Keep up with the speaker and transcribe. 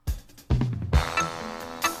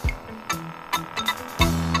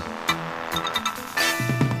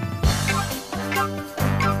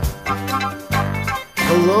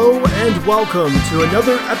and welcome to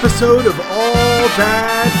another episode of All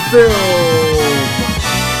That Film.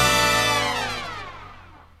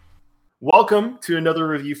 Welcome to another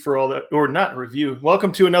review for All That, or not review.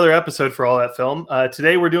 Welcome to another episode for All That Film.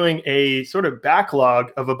 Today we're doing a sort of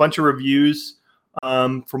backlog of a bunch of reviews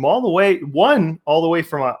from all the way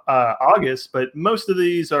from August, but most of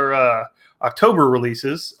these are October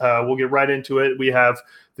releases. We'll get right into it. We have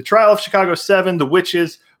The Trial of Chicago 7, The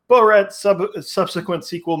Witches, Borat subsequent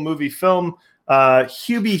sequel movie film,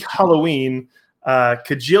 Hubie Halloween,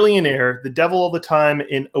 Kajillionaire, The Devil All the Time,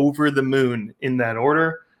 and Over the Moon, in that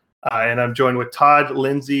order. And I'm joined with Todd,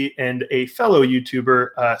 Lindsay, and a fellow YouTuber,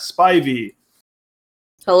 Spivey.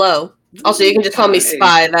 Hello. Also, you can just call me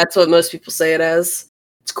Spy. That's what most people say it as.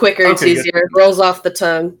 It's quicker. It's easier. Good. It rolls off the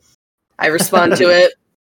tongue. I respond to it.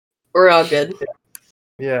 We're all good.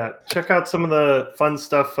 Yeah, check out some of the fun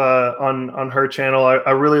stuff on her channel.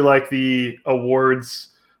 I really like the awards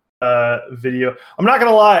video. I'm not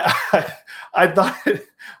gonna lie, I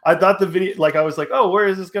thought the video, like, I was like, oh, where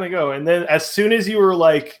is this gonna go? And then as soon as you were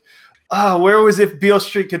like, oh, where was If Beale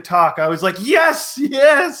Street Could Talk? I was like, yes.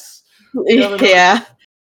 Yeah. Beale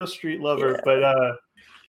Street lover. Yeah. But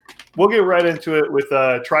we'll get right into it with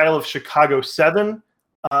Trial of Chicago 7.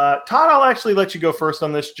 Todd, I'll actually let you go first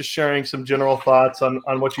on this, just sharing some general thoughts on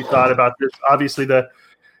what you thought about this. Obviously, the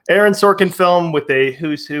Aaron Sorkin film with a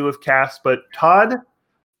who's who of cast, but Todd,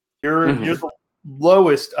 you're the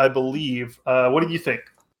lowest, I believe. What do you think?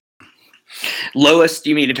 Lowest?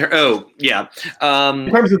 You mean in terms? Oh, yeah.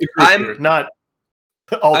 In terms of the group, not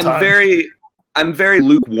all time. I'm very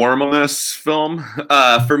lukewarm on this film.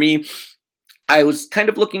 For me, I was kind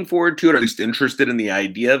of looking forward to it, or at least interested in the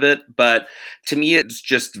idea of it. But to me, it's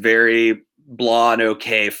just very blah and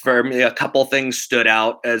okay. For me, a couple things stood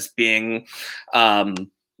out as being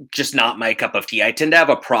just not my cup of tea. I tend to have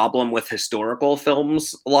a problem with historical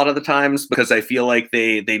films a lot of the times because I feel like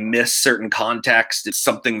they miss certain context. It's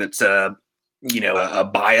something that's a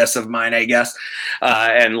bias of mine, I guess.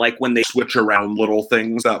 And like when they switch around little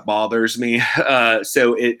things, that bothers me.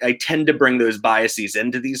 So I tend to bring those biases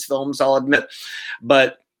into these films, I'll admit.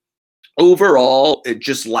 But overall, it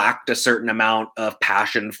just lacked a certain amount of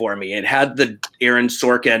passion for me. It had the Aaron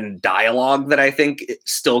Sorkin dialogue that I think it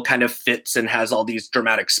still kind of fits and has all these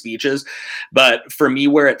dramatic speeches. But for me,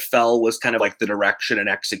 where it fell was kind of like the direction and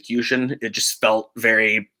execution. It just felt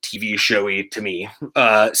very TV showy to me.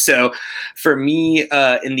 So for me,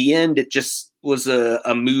 in the end, it just was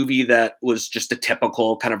a movie that was just a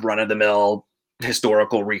typical kind of run-of-the-mill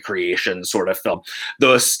historical recreation sort of film.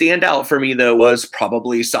 The standout for me, though, was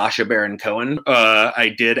probably Sacha Baron Cohen.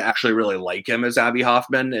 I did actually really like him as Abbie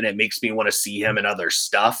Hoffman, and it makes me want to see him in other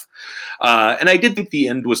stuff. And I did think the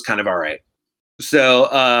end was kind of all right. So,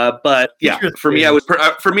 but yeah, for me, I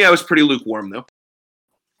was pretty lukewarm, though.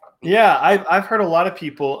 Yeah, I've heard a lot of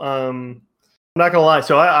people. I'm not gonna lie.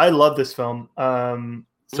 So I love this film.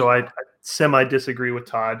 So I semi disagree with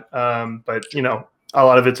Todd. But a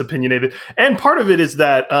lot of it's opinionated. And part of it is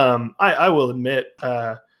that I will admit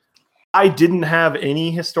I didn't have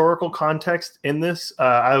any historical context in this.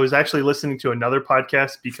 I was actually listening to another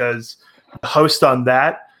podcast because the hosts on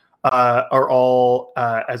that are all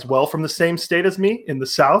as well from the same state as me in the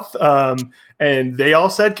South. And they all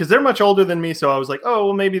said, because they're much older than me, so I was like, oh,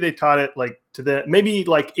 well, maybe they taught it like to them. Maybe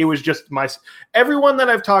like it was just everyone that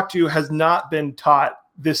I've talked to has not been taught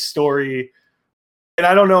this story. And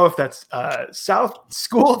I don't know if that's a South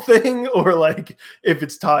school thing or like if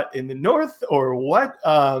it's taught in the North or what.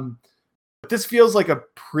 But this feels like a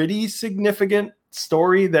pretty significant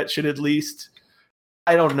story that should at least,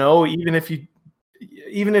 I don't know, even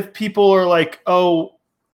if people are like, oh,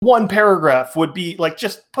 one paragraph would be like,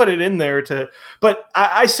 just put it in there but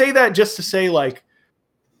I say that just to say, like,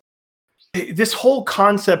 this whole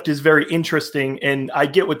concept is very interesting, and I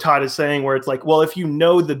get what Todd is saying, where it's like, well, if you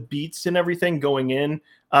know the beats and everything going in,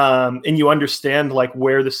 and you understand like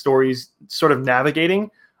where the story's sort of navigating,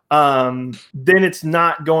 then it's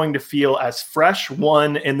not going to feel as fresh.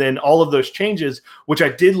 One, and then all of those changes, which I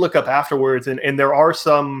did look up afterwards, and there are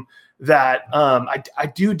some that I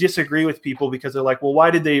do disagree with people because they're like, well,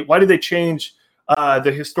 why did they change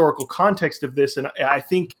the historical context of this? And I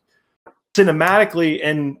think cinematically,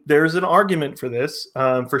 and there's an argument for this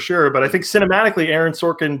for sure, but I think cinematically, Aaron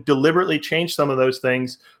Sorkin deliberately changed some of those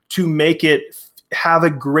things to make it have a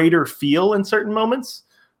greater feel in certain moments.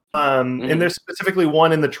 And there's specifically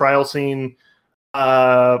one in the trial scene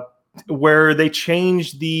where they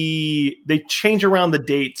change around the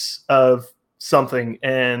dates of something,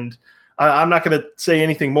 and I'm not going to say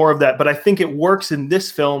anything more of that, but I think it works in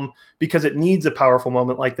this film because it needs a powerful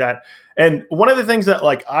moment like that. And one of the things that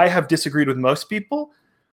like I have disagreed with most people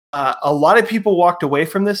a lot of people walked away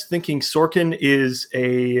from this thinking Sorkin is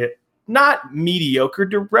a not mediocre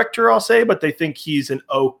director, I'll say, but they think he's an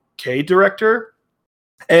okay director.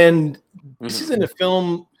 And this isn't a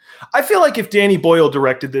film. I feel like if Danny Boyle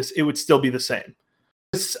directed this, it would still be the same.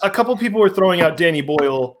 A couple people were throwing out Danny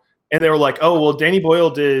Boyle, and they were like, "Oh, well, Danny Boyle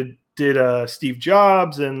did Steve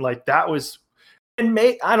Jobs, and like that was." And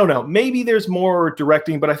I don't know. Maybe there's more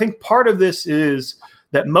directing, but I think part of this is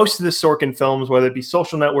that most of the Sorkin films, whether it be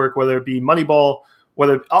Social Network, whether it be Moneyball,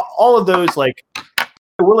 whether all of those, like, I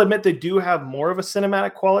will admit they do have more of a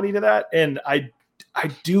cinematic quality to that, and I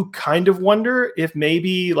do kind of wonder if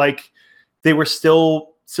maybe like they were still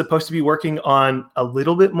supposed to be working on a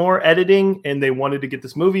little bit more editing, and they wanted to get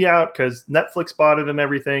this movie out because Netflix bought it and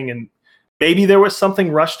everything, and maybe there was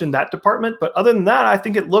something rushed in that department. But other than that, I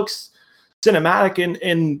think it looks cinematic,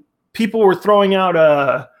 and people were throwing out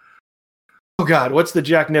oh God, what's the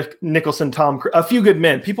Jack Nicholson, A Few Good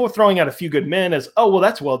Men. People were throwing out A Few Good Men as, oh, well,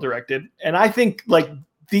 that's well directed. And I think like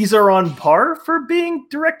these are on par for being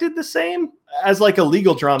directed the same as like a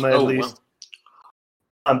legal drama, at least.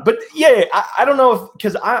 Wow. But yeah, I don't know if,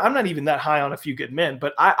 because I'm not even that high on A Few Good Men,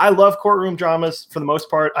 but I love courtroom dramas for the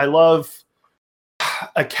most part. I love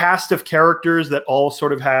a cast of characters that all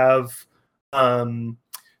sort of have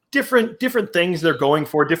different things they're going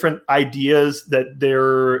for, different ideas that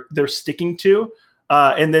they're sticking to,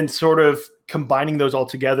 and then sort of combining those all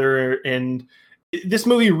together. And this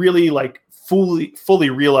movie really like fully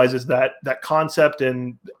realizes that concept,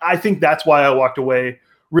 and I think that's why I walked away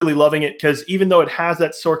really loving it, because even though it has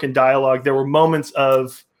that Sorkin dialogue, there were moments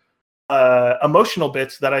of emotional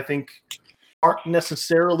bits that I think aren't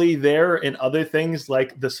necessarily there in other things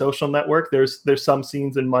like The Social Network. There's some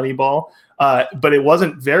scenes in Moneyball, but it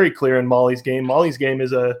wasn't very clear in Molly's Game. Molly's Game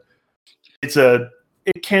is it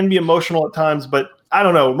can be emotional at times, but I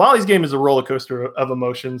don't know. Molly's Game is a roller coaster of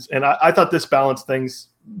emotions, and I thought this balanced things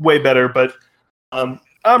way better. But I'm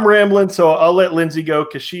rambling, so I'll let Lindsay go,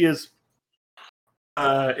 because she is.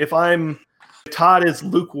 If Todd is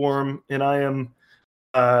lukewarm and I am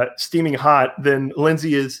steaming hot, then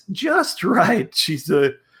Lindsay is just right. She's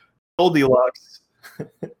the Goldilocks.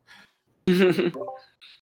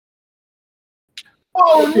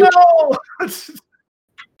 Oh no!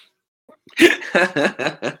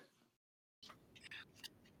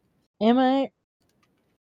 Am I?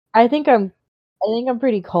 I think I'm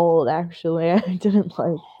pretty cold, actually. I didn't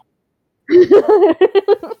like.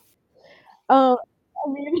 I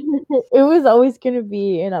mean, it was always going to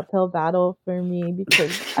be an uphill battle for me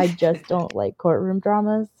because I just don't like courtroom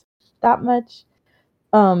dramas that much.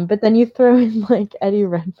 But then you throw in like Eddie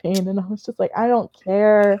Redmayne, and I was just like, I don't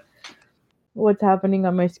care what's happening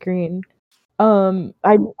on my screen. I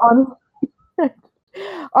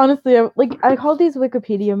honestly, I call these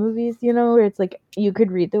Wikipedia movies, where it's like you could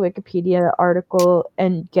read the Wikipedia article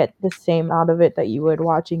and get the same out of it that you would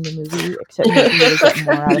watching the movie, except you would get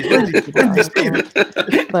more out of it.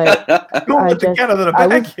 But I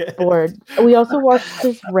was bored. We also watched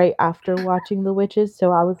this right after watching The Witches,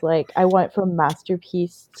 so I was like, I went from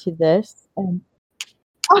masterpiece to this, and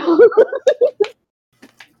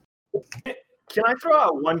Can I throw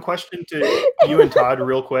out one question to you and Todd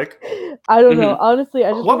real quick? I don't know. Honestly,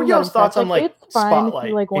 I just what were y'all's thoughts on like it's fine Spotlight if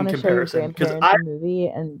you like want to show your grandparents a movie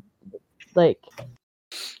and like.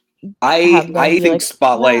 I think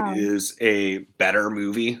Spotlight is a better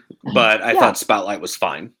movie, but I thought Spotlight was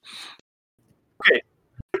fine. Okay.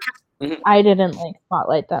 I didn't like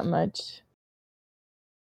Spotlight that much.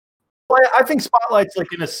 Well, I think Spotlight's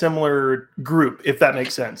like in a similar group, if that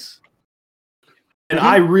makes sense. And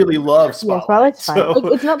I really love Spotlight. Yeah, Spotlight's fine.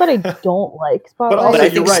 Like, it's not that I don't like Spotlight. But I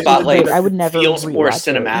think Spotlight I would never feels more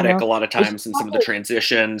cinematic a lot of times in some of the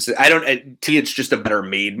transitions. I don't. To me, it's just a better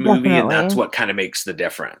made movie, and that's what kind of makes the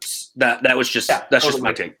difference. That was just that's just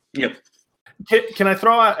my take. Yep. Can I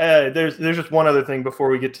throw out? There's just one other thing before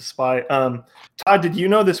we get to Spy. Todd, did you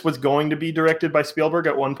know this was going to be directed by Spielberg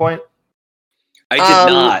at one point? I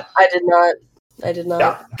did not. I did not.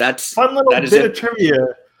 Yeah. That's fun little bit of trivia.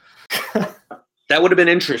 That would have been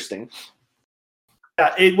interesting.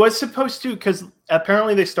 Yeah, it was supposed to, because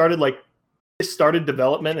apparently they started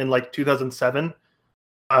development in like 2007.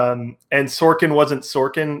 And Sorkin wasn't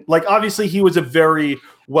Sorkin. Like, obviously he was a very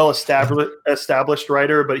established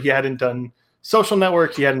writer, but he hadn't done Social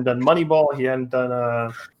Network, he hadn't done Moneyball, he hadn't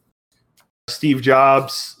done Steve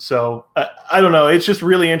Jobs. So I don't know. It's just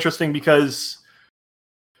really interesting because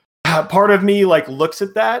part of me like looks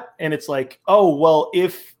at that and it's like, oh well,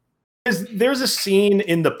 there's a scene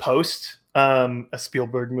in The Post, a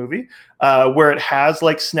Spielberg movie, where it has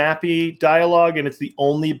like snappy dialogue, and it's the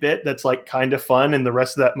only bit that's like kind of fun, and the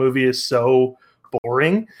rest of that movie is so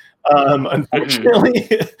boring, unfortunately.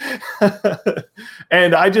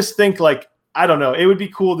 And I just think, like, I don't know, it would be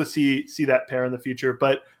cool to see that pair in the future.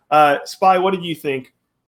 But Spy, what did you think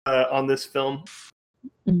on this film?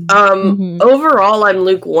 Overall, I'm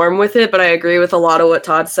lukewarm with it, but I agree with a lot of what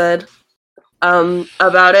Todd said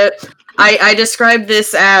about it. I describe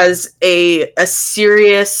this as a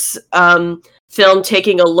serious film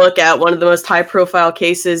taking a look at one of the most high-profile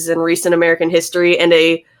cases in recent American history, and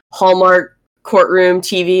a Hallmark courtroom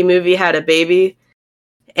TV movie had a baby,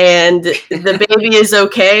 and the baby is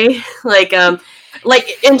okay. Like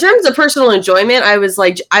in terms of personal enjoyment, I was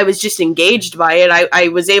just engaged by it. I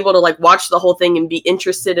was able to like watch the whole thing and be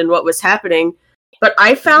interested in what was happening. But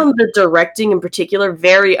I found the directing in particular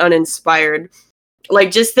very uninspired.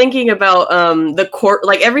 Like, just thinking about the court,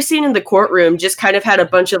 like every scene in the courtroom just kind of had a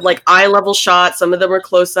bunch of like eye level shots. Some of them were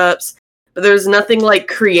close-ups, but there was nothing like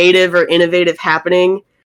creative or innovative happening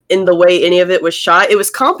in the way any of it was shot. It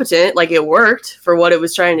was competent, like it worked for what it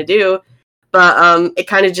was trying to do, but it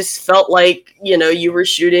kind of just felt like, you know, you were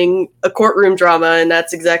shooting a courtroom drama, and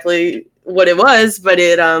that's exactly what it was. But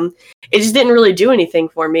it just didn't really do anything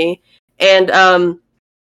for me. And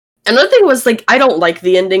another thing was, like, I don't like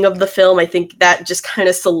the ending of the film. I think that just kind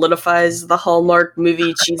of solidifies the Hallmark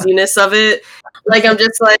movie cheesiness of it. Like, I'm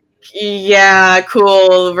just like, yeah,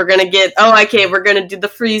 cool. We're gonna do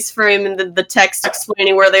the freeze frame and the text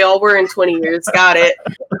explaining where they all were in 20 years. Got it.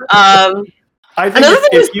 I think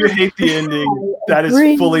if you hate the ending, that is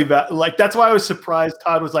fully like, that's why I was surprised.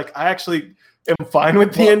 Todd was like, I actually am fine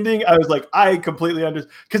with the ending. I was like, I completely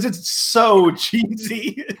understand, because it's so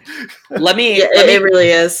cheesy. It really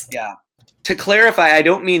is. Yeah. To clarify, I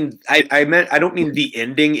don't mean I don't mean the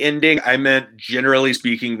ending. I meant, generally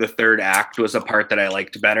speaking, the third act was a part that I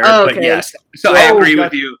liked better. Oh, okay. But yes, so I agree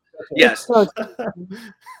with you. Yes.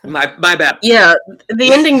 My bad. Yeah,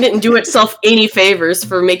 the ending didn't do itself any favors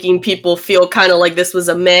for making people feel kind of like this was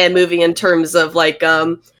a meh movie in terms of like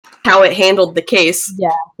how it handled the case. Yeah.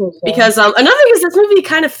 For sure. Because another thing is, this movie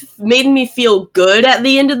kind of made me feel good at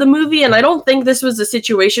the end of the movie, and I don't think this was a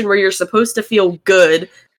situation where you're supposed to feel good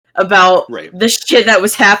about the shit that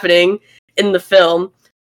was happening in the film.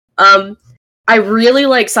 I really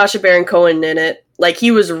like Sacha Baron Cohen in it. Like,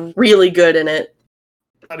 he was really good in it.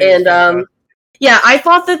 And yeah, I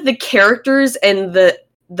thought that the characters and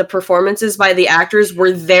the performances by the actors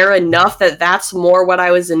were there enough that that's more what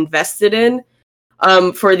I was invested in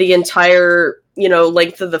for the entire, you know,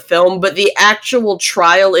 length of the film. But the actual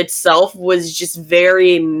trial itself was just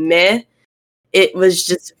very meh. It was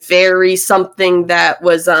just very something that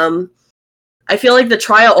was, I feel like the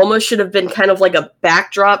trial almost should have been kind of like a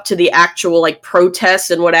backdrop to the actual like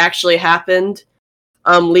protests and what actually happened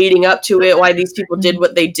leading up to it, why these people did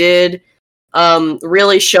what they did,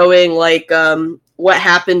 really showing like what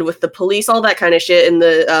happened with the police, all that kind of shit. And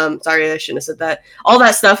the, sorry, I shouldn't have said that, all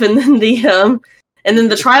that stuff. And then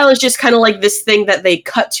the trial is just kind of like this thing that they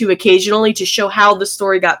cut to occasionally to show how the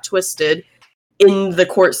story got twisted in the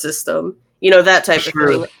court system. You know, that type of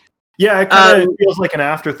thing. Yeah, it kind of feels like an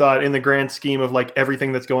afterthought in the grand scheme of like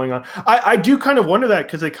everything that's going on. I do kind of wonder that,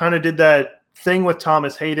 because they kind of did that thing with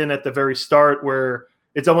Thomas Hayden at the very start where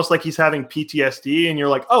it's almost like he's having PTSD, and you're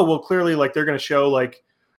like, oh, well, clearly like they're going to show like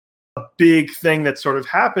a big thing that sort of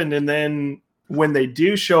happened. And then when they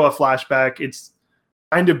do show a flashback, it's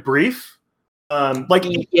kind of brief. Like,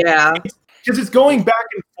 yeah, because it's going back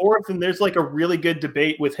and forth, and there's like a really good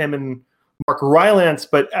debate with him and Mark Rylance,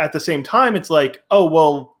 but at the same time, it's like, oh,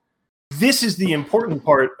 well, this is the important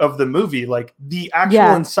part of the movie, like the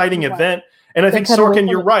actual inciting event. And I think Sorkin,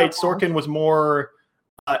 you're right. Sorkin was more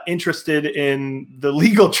interested in the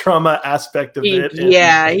legal trauma aspect of it.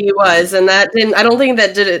 Yeah, he was. And that didn't, I don't think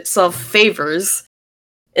that did itself favors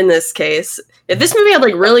in this case. If this movie had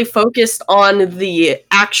like really focused on the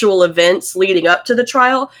actual events leading up to the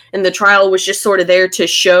trial, and the trial was just sort of there to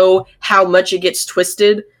show how much it gets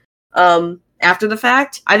twisted after the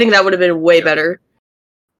fact, I think that would have been way better.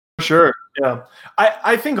 Sure. Yeah.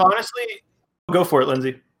 I think honestly, go for it,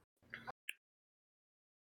 Lindsay.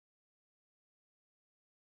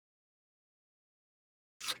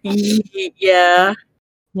 Yeah.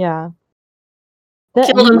 Yeah.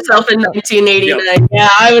 Killed himself in 1989. Yeah,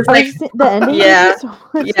 I was like, the ending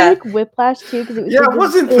was like whiplash too, because it was it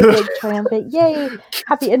wasn't big, like, triumphant, yay,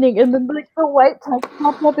 happy ending, and then like the white text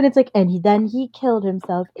popped up, and it's like, and then he killed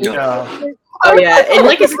himself. Oh yeah, and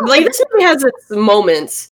like this movie has its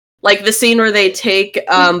moments, like the scene where they take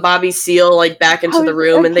Bobby Seale like back into the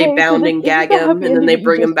room and they bound and gag him, and then they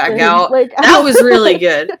bring him back out. Like, that was really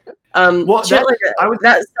good.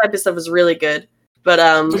 That type of stuff was really good. But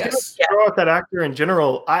Yes. throw out that actor in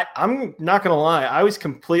general. I'm not gonna lie, I was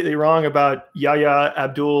completely wrong about Yahya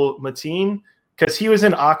Abdul-Mateen because he was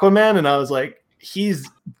in Aquaman, and I was like, he's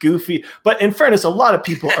goofy. But in fairness, a lot of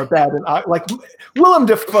people are bad in like Willem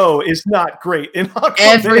Dafoe is not great in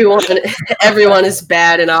Aquaman. everyone is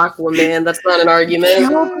bad in Aquaman. That's not an argument.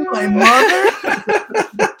 Killed my mother.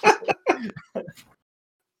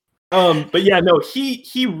 But yeah, no,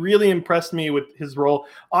 he really impressed me with his role.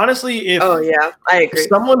 Honestly, if I agree. If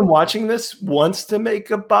someone watching this wants to make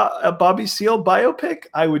a Bobby Seale biopic,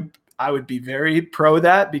 I would be very pro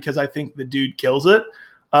that because I think the dude kills it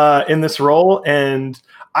in this role. And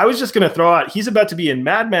I was just gonna throw out he's about to be in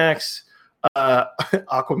Mad Max,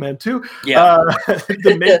 Aquaman 2,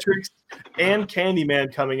 The Matrix, and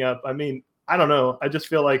Candyman coming up. I mean, I don't know. I just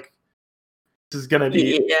feel like this is gonna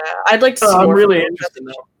be. Yeah, I'd like to see I'm more really interested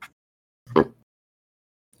now.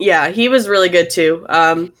 Yeah, he was really good too.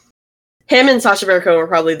 Him and Sacha Baron Cohen were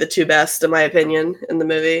probably the two best, in my opinion, in the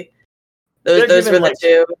movie. Those were the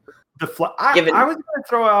two. I was going to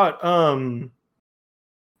throw out,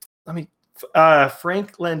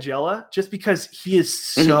 Frank Langella, just because he is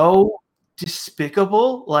so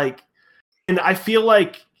despicable. Like, and I feel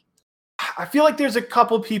like there's a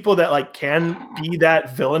couple people that like can be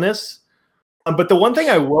that villainous. But the one thing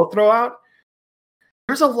I will throw out,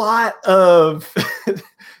 there's a lot of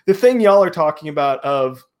the thing y'all are talking about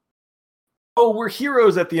of, oh, we're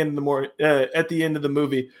heroes at the end of the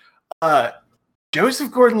movie.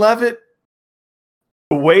 Joseph Gordon-Levitt,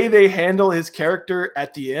 the way they handle his character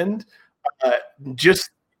at the end, just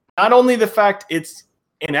not only the fact it's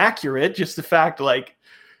inaccurate, just the fact like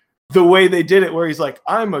the way they did it, where he's like,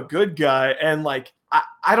 I'm a good guy, and like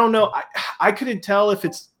I don't know, I couldn't tell if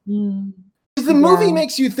it's. The movie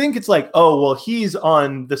makes you think it's like, oh, well, he's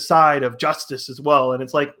on the side of justice as well. And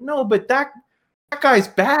it's like, no, but that guy's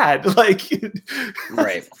bad. Like,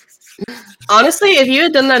 right. Honestly, if you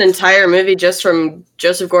had done that entire movie just from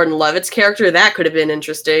Joseph Gordon-Levitt's character, that could have been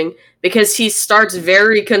interesting because he starts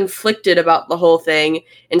very conflicted about the whole thing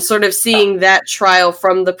and sort of seeing that trial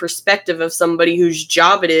from the perspective of somebody whose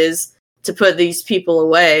job it is to put these people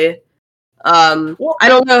away. I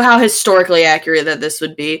don't know how historically accurate that this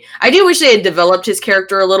would be. I do wish they had developed his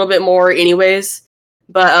character a little bit more anyways,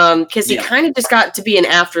 but because he kind of just got to be an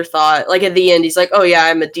afterthought. Like at the end, he's like, oh yeah,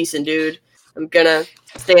 I'm a decent dude. I'm gonna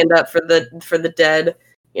stand up for the dead,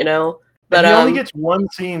 you know. But he only gets one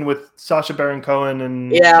scene with Sacha Baron Cohen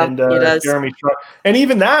and Jeremy Strong. And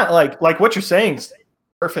even that, like what you're saying is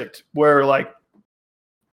perfect, where like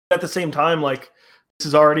at the same time, like this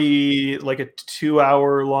is already like a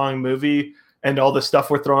 2-hour long movie and all the stuff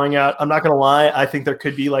we're throwing out. I'm not going to lie. I think there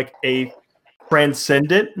could be like a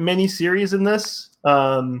transcendent mini-series in this.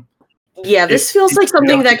 This feels like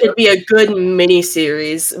something that could be a good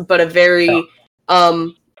mini-series, but a very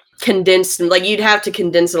condensed, like you'd have to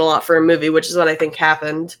condense it a lot for a movie, which is what I think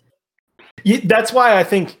happened. Yeah, that's why I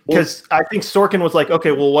think, because I think Sorkin was like,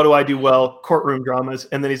 okay, well, what do I do well? Courtroom dramas.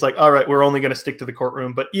 And then he's like, all right, we're only going to stick to the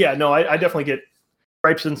courtroom. But yeah, no, I definitely get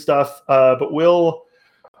gripes and stuff, but we'll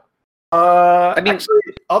actually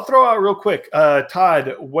I'll throw out real quick,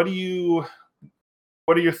 Todd, what are your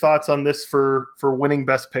thoughts on this for winning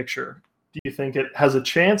Best Picture? Do you think it has a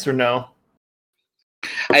chance or no?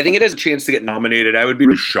 I think it has a chance to get nominated. I would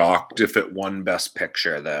be shocked if it won Best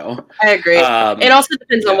Picture, though. I agree. It also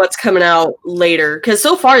depends on what's coming out later, because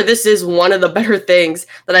so far this is one of the better things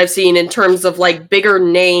that I've seen in terms of like bigger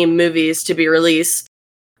name movies to be released.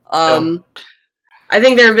 I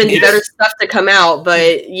think there have been better stuff to come out,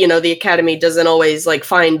 but you know, the Academy doesn't always like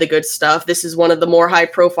find the good stuff. This is one of the more high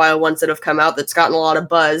profile ones that have come out that's gotten a lot of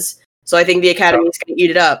buzz. So I think the Academy is going to eat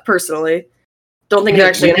it up, personally. Don't think they're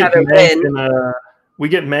actually going to have it win. We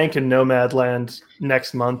get Mank and Nomadland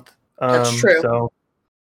next month. That's true. So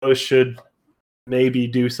those should maybe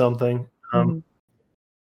do something. Hey,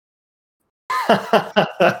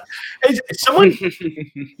 someone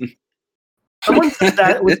said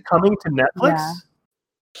that was coming to Netflix. Yeah.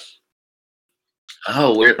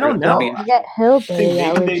 Oh, I don't know. I get Hillbilly.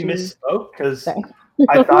 Maybe they misspoke because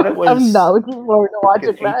I thought it was. I'm not looking forward to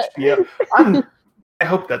watching that. HBO. I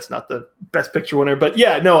hope that's not the Best Picture winner, but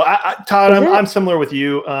yeah, no, Todd, I'm similar with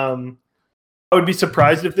you. I would be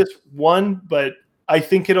surprised if this won, but I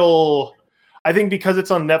think because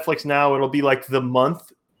it's on Netflix now, it'll be like the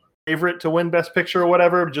month favorite to win Best Picture or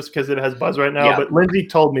whatever, just because it has buzz right now. Yeah. But Lindsay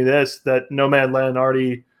told me that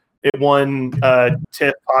Nomadland it won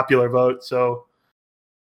TIFF popular vote, so.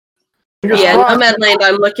 Nomadland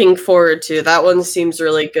I'm looking forward to. That one seems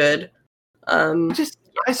really good. I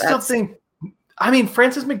still think,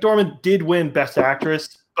 Frances McDormand did win Best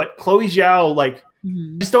Actress, but Chloe Zhao, like,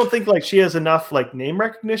 Mhm. just don't think like she has enough like name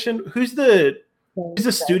recognition. Who's the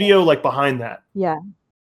studio like behind that? Yeah.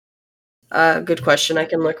 Good question. I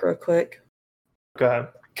can look real quick. Okay,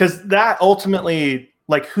 because that ultimately,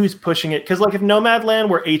 like, who's pushing it? Because like if Nomadland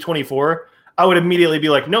were A24, I would immediately be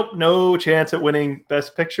like, nope, no chance at winning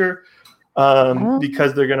Best Picture,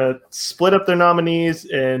 because they're gonna split up their nominees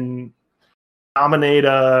and nominate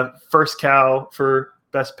First Cow for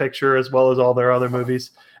Best Picture as well as all their other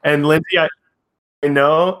movies. And Lindsay, I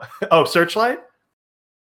know. Oh, Searchlight.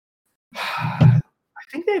 I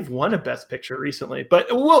think they've won a Best Picture recently, but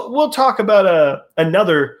we'll talk about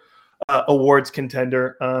another awards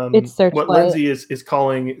contender. It's Searchlight. What Lindsay is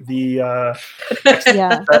calling the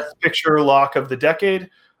Yeah. Best Picture lock of the decade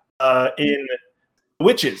in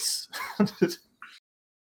Witches.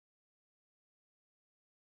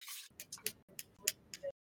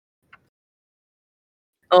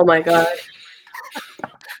 Oh my god.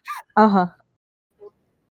 Uh-huh.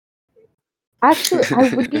 Actually,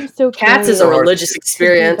 I would be so Cats is a curious religious to do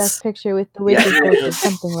experience. Best Picture with the Witches versus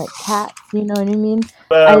something like Cats. You know what I mean?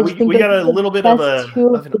 We got a little bit of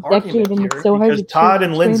an argument and here it's so hard because to Todd choose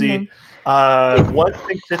and between Lindsay, them. one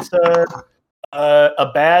thinks it's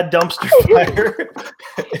a bad dumpster fire,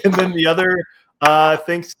 and then the other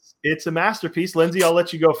thinks it's a masterpiece. Lindsay, I'll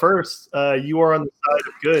let you go first. You are on the side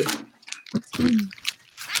of good.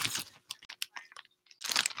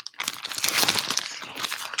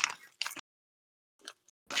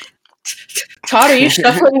 Todd, are you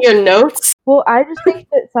shuffling your notes? Well, I just think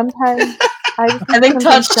that sometimes I think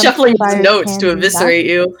Todd's shuffling his notes to eviscerate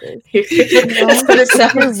you. That's what it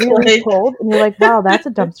sounds You're really like. cold, and you're like, "Wow, that's a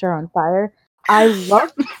dumpster on fire." I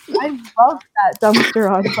love that dumpster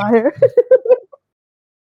on fire.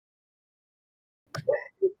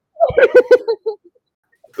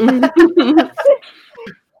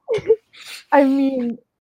 I mean,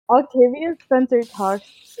 Octavia Spencer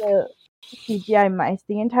talks to CGI mice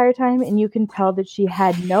the entire time, and you can tell that she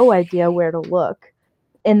had no idea where to look.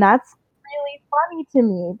 And that's really funny to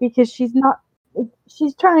me because she's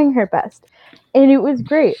trying her best. And it was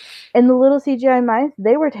great. And the little CGI mice,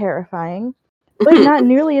 they were terrifying, but not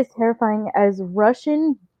nearly as terrifying as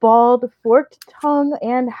Russian, bald, forked tongue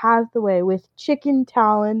Anne Hathaway with chicken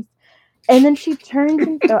talons. And then she turns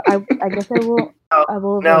into, I guess I will.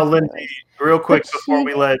 Now, Lindsay, real quick before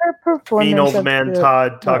we let mean old man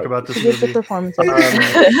Todd talk about this movie, the performance of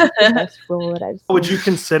the best role that I've seen. would you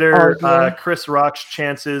consider Chris Rock's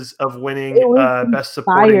chances of winning Best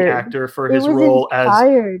Supporting Actor for his role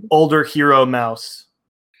as older hero Mouse?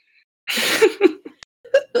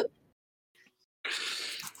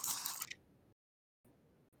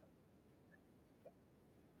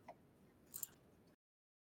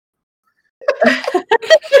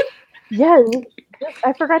 Yeah,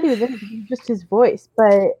 I forgot he was in it, just his voice,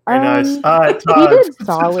 but nice. He did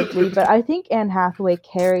solidly. But I think Anne Hathaway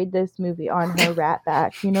carried this movie on her rat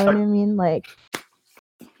back. You know what I mean? Like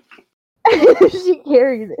she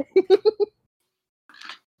carried it.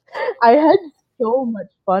 I had so much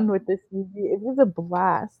fun with this movie. It was a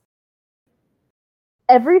blast.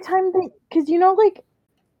 Every time because like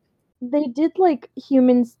they did like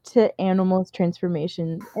humans to animals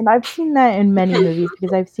transformations, and I've seen that in many movies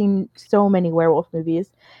because I've seen so many werewolf movies,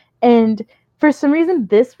 and for some reason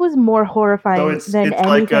this was more horrifying than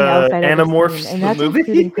anything else I'd ever seen, and that's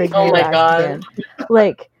including Craig. Oh my god!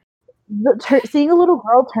 Like seeing a little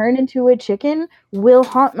girl turn into a chicken will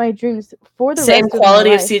haunt my dreams for the same rest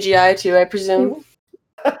quality of CGI too, I presume.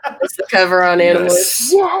 It's the cover on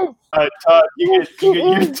Animals. Yes. Todd, you get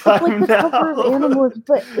your time like the cover of Animals,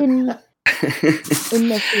 but in the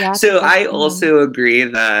So I also agree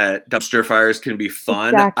that dumpster fires can be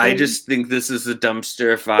fun. Exactly. I just think this is a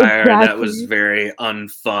dumpster fire that was very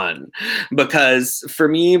unfun, because for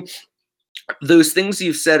me, those things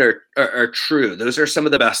you've said are true. Those are some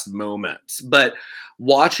of the best moments. But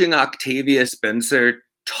watching Octavia Spencer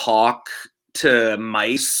talk to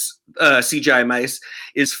mice, CGI mice,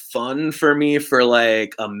 is fun for me for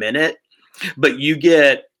like a minute, but you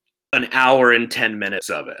get an hour and 10 minutes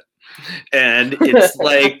of it. And it's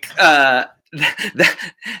like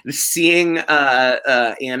seeing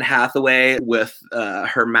Anne Hathaway with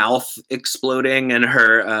her mouth exploding and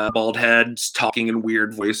her bald heads talking in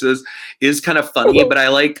weird voices is kind of funny, but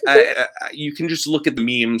you can just look at the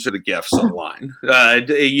memes or the GIFs online.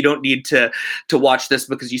 You don't need to watch this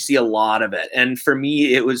because you see a lot of it. And for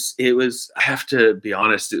me, it was, I have to be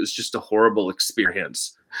honest, it was just a horrible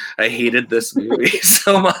experience. I hated this movie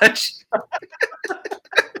so much.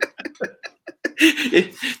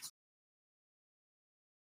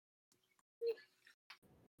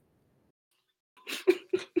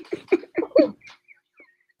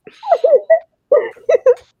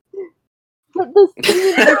 the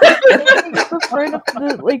scene at the front of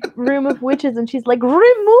the like room of witches, and she's like, "Remove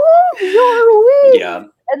your wig!" Yeah.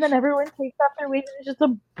 And then everyone takes off their wigs, and it's just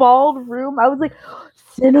a bald room. I was like,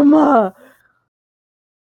 cinema.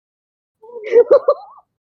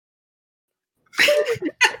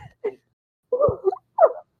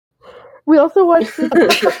 We also watched this.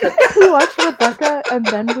 We watched Rebecca, and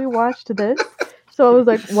then we watched this. So I was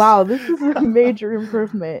like, wow, this is a major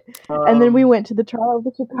improvement. And then we went to the trial of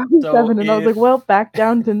the Chicago 7, and I was like, well, back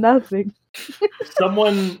down to nothing.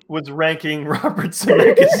 Someone was ranking Robert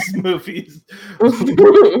Zemeckis' movies.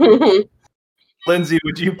 Lindsay,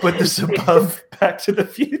 would you put this above Back to the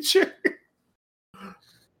Future?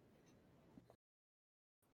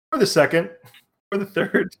 Or the second? Or the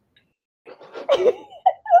third?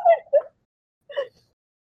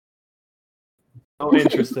 Oh,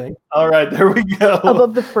 interesting. All right, there we go.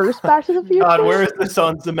 Above the first Back to the Future? God, where is this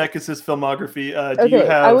on Zemeckis' filmography? Do you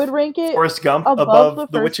have I would rank it Forrest Gump above the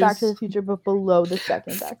first Witches? Back to the Future, but below the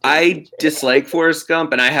second Back to the I Future. dislike Forrest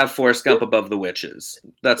Gump, and I have Forrest Gump above The Witches.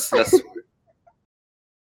 That's.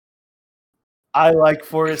 I like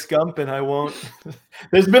Forrest Gump, and I won't.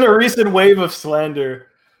 There's been a recent wave of slander.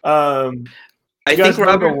 I think guys know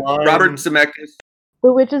the Robert line- Zemeckis.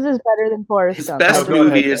 The Witches is better than Forrest His Gump. best I do wanna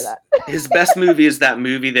movie say is that. his best movie is that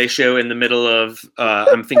movie they show in the middle of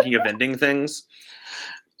I'm Thinking of Ending Things.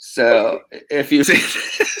 So if you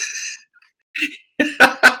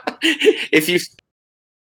if you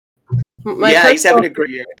he's having a great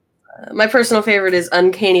year. My personal favorite is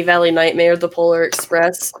Uncanny Valley Nightmare: The Polar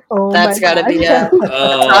Express. Oh That's my got to be God. a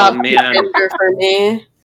Oh top man. contender for me.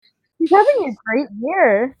 He's having a great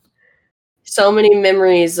year. So many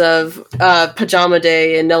memories of Pajama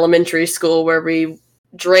Day in elementary school where we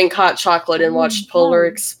drank hot chocolate and watched Polar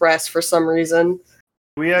Express for some reason.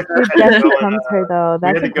 We actually Dude, had to Jesse go, Hunter, though. we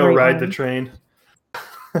That's had to a go great ride one. the train.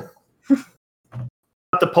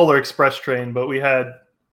 Not the Polar Express train, but we had,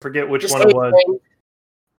 forget which Just one it was. anything.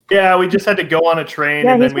 Yeah, we just had to go on a train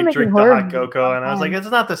Yeah, and he's then been we drink making the horror hot movies cocoa, all and I was like, time.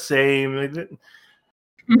 it's not the same.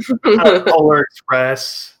 It's not Polar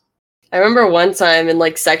Express. I remember one time in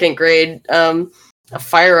like second grade, a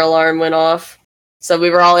fire alarm went off. So we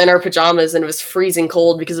were all in our pajamas and it was freezing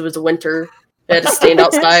cold because it was winter. We had to stand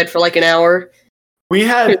outside for like an hour. We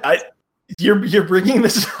had, you're bringing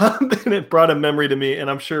this up, and it brought a memory to me, and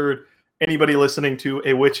I'm sure anybody listening to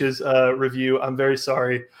a Witches review, I'm very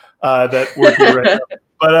sorry that we're here right now.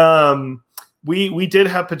 But we did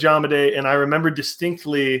have Pajama Day, and I remember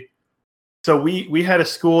distinctly. So we had a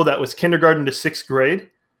school that was kindergarten to sixth grade,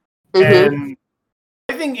 and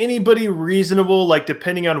I think anybody reasonable, like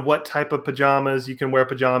depending on what type of pajamas, you can wear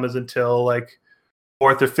pajamas until like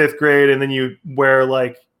fourth or fifth grade, and then you wear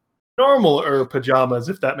like normal or pajamas,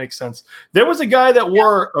 if that makes sense. There was a guy that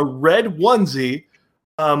wore a red onesie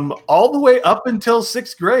all the way up until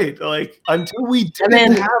sixth grade, like until we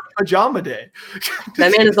didn't have Pajama Day.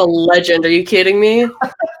 That man is a legend. Are you kidding me?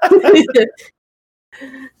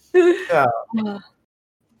 Yeah.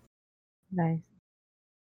 Nice.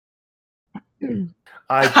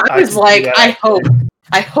 I was like, I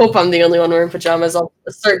hope I'm the only one wearing pajamas. I'll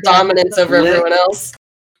assert dominance over everyone else.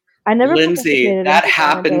 I never Lindsay, participated in that Pajama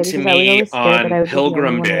happened Day to because I was me always scared that I on would be the only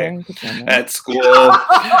Pilgrim one Day wearing pajamas. at school.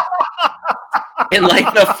 In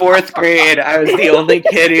like the fourth grade, I was the only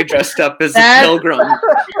kid who dressed up as a pilgrim.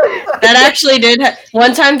 That actually did.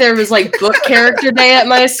 One time there was like book character day at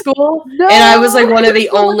my school, No! and I was like one of the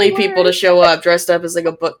only people to show up dressed up as like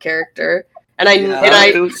a book character. And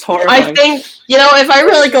It was horrifying. I think, you know, if I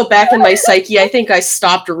really go back in my psyche, I think I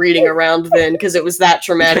stopped reading around then because it was that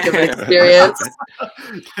traumatic of an experience.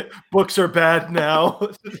 Books are bad now.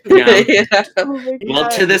 Yeah. Yeah. Oh my Well,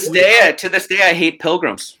 God. to this day, I hate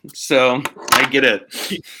pilgrims. So I get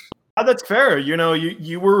it. Oh, that's fair. You know,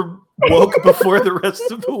 you were woke before the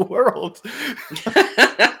rest of the world.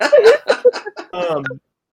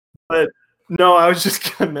 But no, I was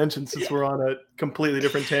just going to mention, since we're on a completely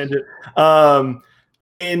different tangent.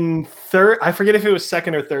 In third, I forget if it was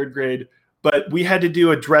second or third grade, but we had to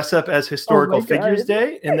do a dress up as historical figures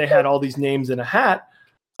day, and they had all these names in a hat.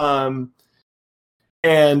 And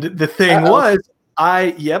the thing was,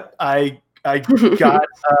 I got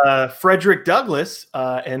Frederick Douglass,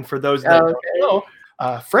 and for those that don't know,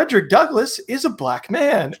 Frederick Douglass is a black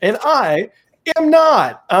man, and I am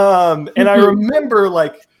not. And I remember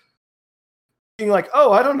like being like,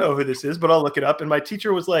 oh, I don't know who this is, but I'll look it up. And my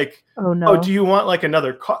teacher was like, Oh no. oh, do you want like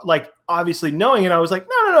another like obviously knowing it? I was like,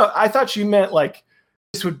 no. I thought she meant like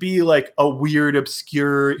this would be like a weird,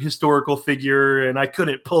 obscure historical figure, and I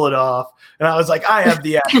couldn't pull it off. And I was like, I have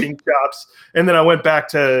the acting chops. And then I went back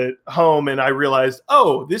to home and I realized,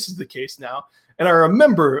 oh, this is the case now. And I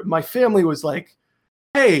remember my family was like,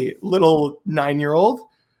 hey, little 9-year-old,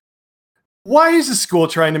 why is the school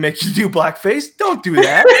trying to make you do blackface? Don't do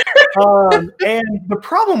that. And the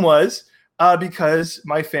problem was, because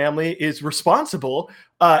my family is responsible,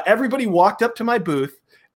 everybody walked up to my booth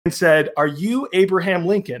and said, are you Abraham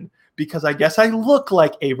Lincoln? Because I guess I look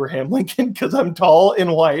like Abraham Lincoln because I'm tall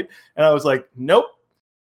and white. And I was like, nope.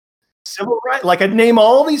 Civil rights. Like, I'd name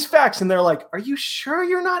all these facts and they're like, are you sure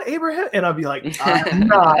you're not Abraham? And I'd be like, I'm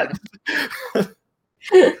not.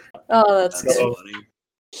 Oh, that's good. So funny.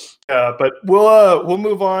 Yeah, but we'll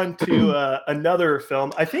move on to another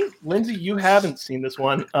film. I think, Lindsay, you haven't seen this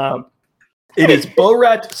one. It is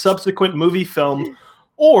Borat subsequent movie film,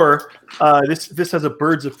 or this has a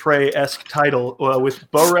Birds of Prey-esque title with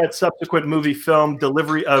Borat subsequent movie film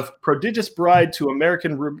delivery of prodigious bride to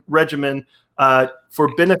American regimen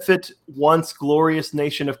for benefit once glorious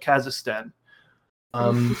nation of Kazakhstan.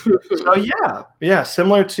 So yeah,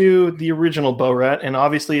 similar to the original Borat, and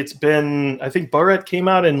obviously it's been, I think Borat came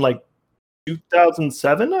out in like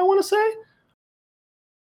 2007, I want to say.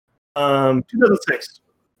 2006.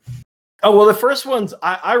 Oh well, the first one's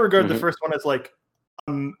I regard the first one as like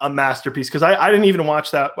a masterpiece because I didn't even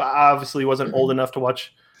watch that. I obviously wasn't old enough to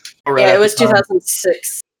watch Borat. Yeah, it was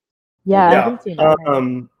 2006. Yeah, I haven't seen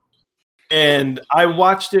that. And I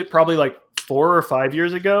watched it probably like 4 or 5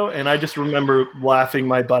 years ago, and I just remember laughing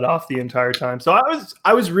my butt off the entire time. So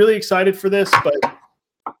I was really excited for this, but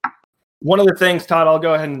one of the things, Todd, I'll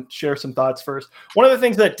go ahead and share some thoughts first. One of the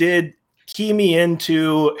things that did key me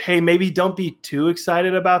into, hey, maybe don't be too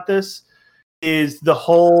excited about this, is the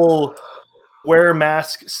whole wear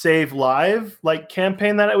mask, save live like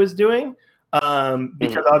campaign that I was doing.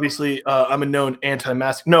 Because obviously I'm a known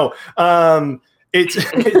anti-mask. No, it's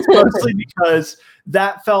mostly because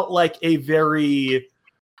that felt like a very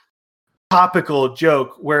topical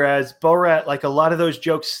joke, whereas Borat, like a lot of those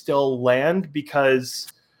jokes still land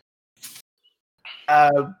because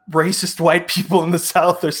racist white people in the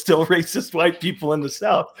South are still racist white people in the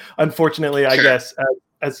South. Unfortunately, I guess.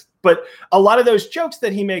 But a lot of those jokes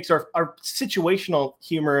that he makes are situational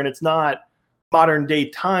humor, and it's not modern day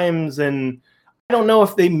times. And I don't know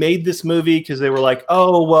if they made this movie because they were like,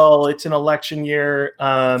 oh, well, it's an election year,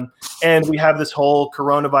 and we have this whole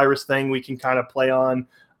coronavirus thing we can kind of play on.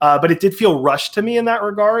 But it did feel rushed to me in that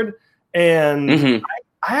regard. And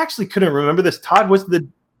I actually couldn't remember this. Todd, was the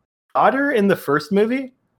daughter in the first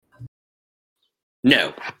movie?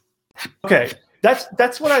 No. Okay.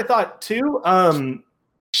 That's what I thought too.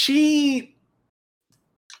 She's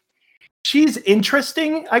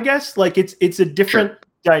interesting, I guess. Like it's a different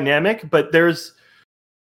dynamic, but there's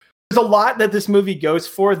a lot that this movie goes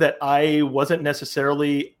for that I wasn't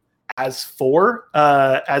necessarily as for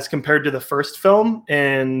as compared to the first film,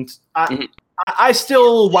 and I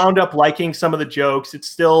still wound up liking some of the jokes. It's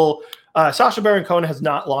still Sacha Baron Cohen has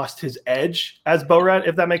not lost his edge as Borat,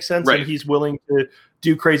 if that makes sense, and he's willing to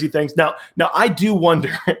do crazy things. Now I do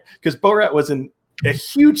wonder, because Borat was a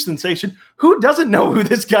huge sensation. Who doesn't know who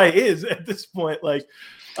this guy is at this point? Like,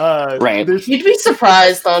 you'd be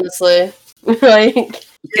surprised, honestly. Like,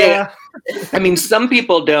 yeah. I mean, some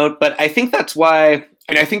people don't, but I think that's why.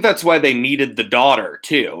 And I think that's why they needed the daughter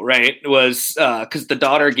too, right? It was because the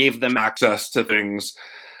daughter gave them access to things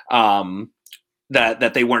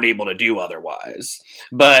that they weren't able to do otherwise.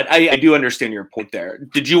 But I do understand your point there.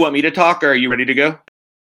 Did you want me to talk, or are you ready to go?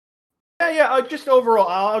 Yeah. Just overall,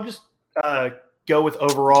 I'll just go with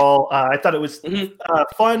overall. I thought it was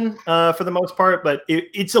fun for the most part, but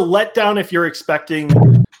it's a letdown if you're expecting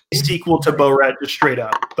a sequel to Borat just straight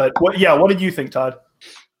up. But what did you think, Todd?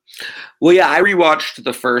 Well, yeah, I rewatched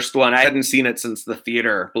the first one. I hadn't seen it since the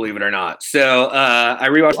theater, believe it or not. So I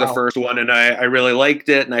rewatched the first one, and I really liked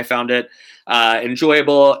it, and I found it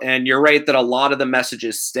enjoyable. And you're right that a lot of the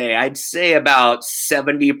messages stay. I'd say about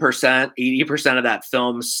 70%, 80% of that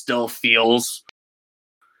film still feels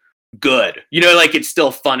good. You know, like it's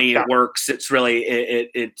still funny. It works. It's really,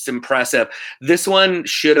 it's impressive. This one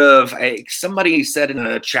should have, somebody said in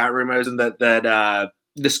the chat room I was in that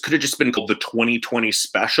this could have just been called the 2020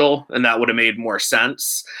 special, and that would have made more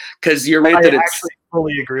sense. Because you're right that I actually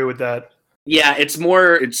fully agree with that. Yeah, it's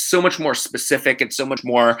so much more specific. It's so much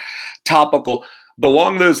more topical. But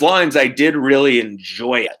along those lines, I did really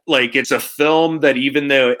enjoy it. Like, it's a film that, even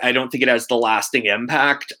though I don't think it has the lasting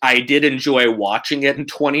impact, I did enjoy watching it in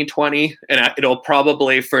 2020. And it'll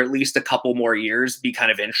probably, for at least a couple more years, be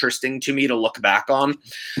kind of interesting to me to look back on.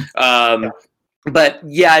 But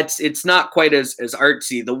yeah, it's not quite as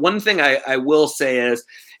artsy. The one thing I will say is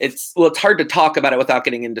it's hard to talk about it without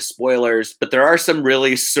getting into spoilers, but there are some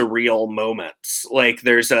really surreal moments. Like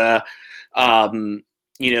there's a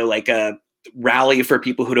rally for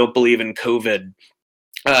people who don't believe in COVID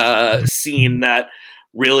scene that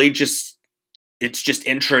really just, it's just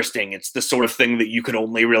interesting. It's the sort of thing that you could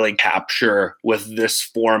only really capture with this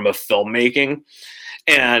form of filmmaking.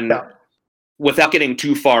 And without getting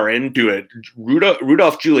too far into it,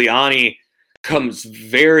 Rudolph Giuliani comes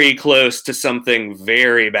very close to something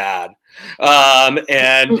very bad.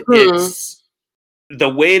 And it's the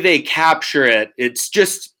way they capture it.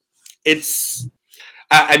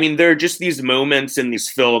 I mean, there are just these moments in these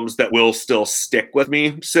films that will still stick with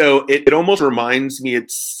me. So it almost reminds me,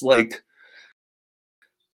 it's like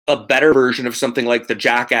a better version of something like the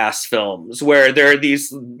Jackass films, where there are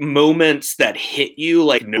these moments that hit you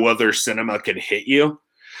like no other cinema can hit you.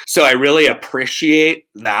 So I really appreciate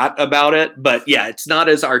that about it. But yeah, it's not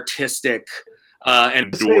as artistic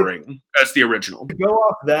and enduring as the original. To go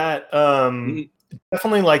off that,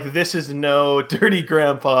 definitely like This Is No Dirty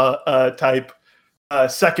Grandpa type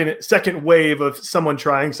second wave of someone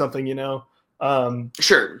trying something, you know.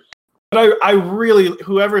 Sure. But I really,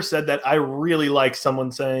 whoever said that, I really like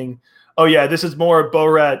someone saying, oh yeah, this is more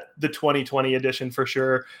Borat, the 2020 edition for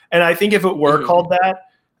sure. And I think if it were called that,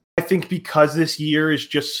 I think because this year is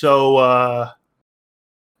just so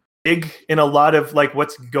big in a lot of like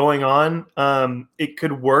what's going on, it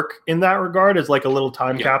could work in that regard as like a little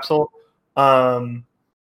time capsule.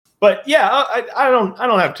 But yeah, I don't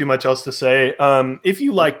have too much else to say. If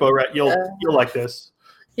you like Borat, you'll like this.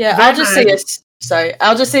 Yeah, I'll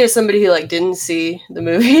just say as somebody who like didn't see the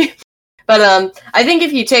movie. But I think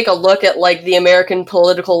if you take a look at like the American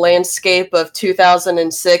political landscape of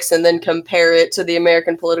 2006 and then compare it to the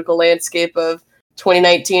American political landscape of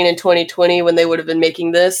 2019 and 2020 when they would have been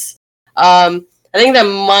making this, I think that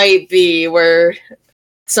might be where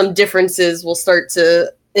some differences will start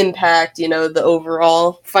to impact, you know, the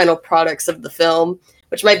overall final products of the film,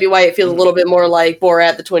 which might be why it feels a little bit more like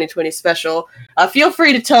Borat, the 2020 special. Feel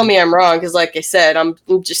free to tell me I'm wrong, because like I said, I'm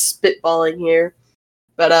just spitballing here.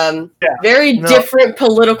 But very different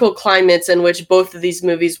political climates in which both of these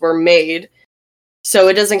movies were made. So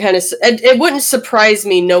it doesn't it wouldn't surprise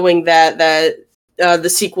me knowing that the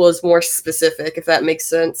sequel is more specific, if that makes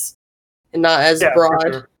sense, and not as broad.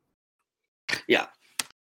 Sure. Yeah.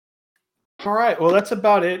 All right. Well, that's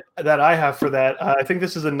about it that I have for that. I think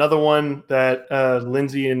this is another one that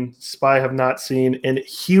Lindsay and Spy have not seen. And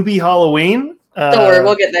Hubie Halloween. Don't worry,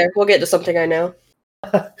 we'll get there. We'll get to something I know.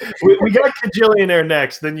 we got Kajillionaire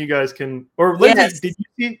next. Then you guys can. Or Lindsay, did you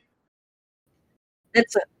see?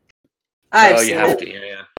 I've seen it.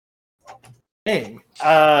 Yeah. Dang.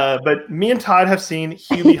 But me and Todd have seen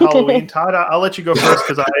Hubie Halloween. Todd, I'll let you go first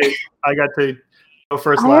because I got to go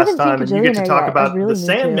first last time, and you get to talk about The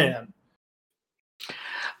Sandman.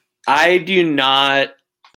 I do not.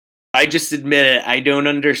 I just admit it. I don't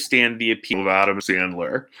understand the appeal of Adam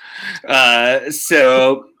Sandler.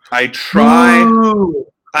 So I try. Ooh.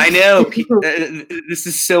 I know this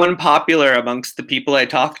is so unpopular amongst the people I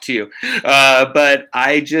talk to, but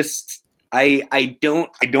I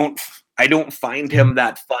don't find him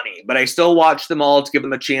that funny. But I still watch them all to give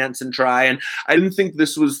him a chance and try. And I didn't think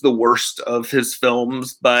this was the worst of his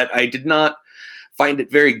films, but I did not find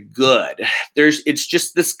it very good. It's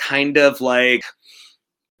just this kind of like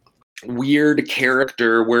weird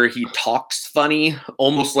character where he talks funny,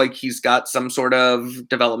 almost like he's got some sort of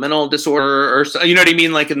developmental disorder or so, you know what I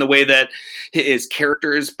mean? Like in the way that his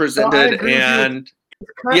character is presented.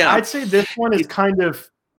 I'd say this one is kind of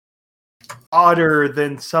odder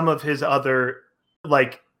than some of his other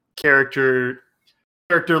like character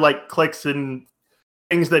like clicks and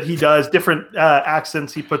things that he does, different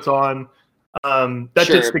accents he puts on. That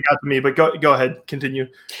did stick out to me, but go ahead, continue.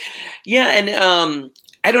 Yeah, and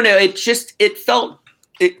I don't know.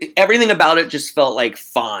 Everything about it just felt like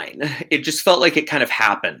fine. It just felt like it kind of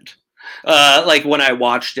happened. Like when I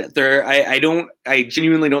watched it, I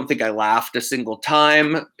genuinely don't think I laughed a single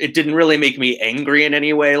time. It didn't really make me angry in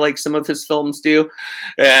any way like some of his films do.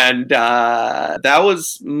 And that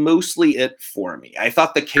was mostly it for me. I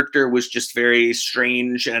thought the character was just very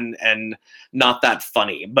strange and not that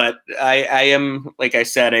funny. But I am, like I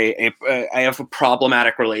said, I have a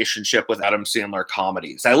problematic relationship with Adam Sandler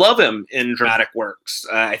comedies. I love him in dramatic works.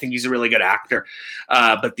 I think he's a really good actor.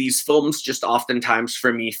 But these films just oftentimes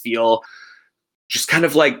for me feel just kind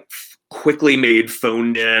of like quickly made,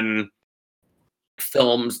 phoned in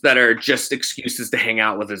films that are just excuses to hang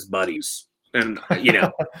out with his buddies. And, you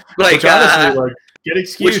know, like, honestly, like, get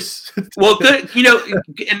excuse. Well, good, you know,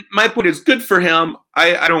 and my point is good for him.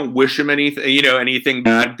 I don't wish him anything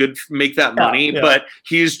bad. Good, make that money, but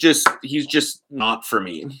he's just not for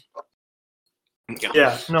me.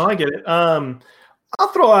 Yeah, no, I get it. I'll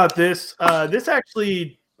throw out this. This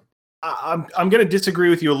actually I'm going to disagree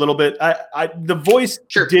with you a little bit. The voice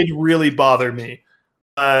Sure. did really bother me,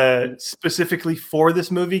 specifically for this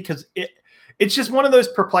movie, because it's just one of those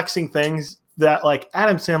perplexing things that, like,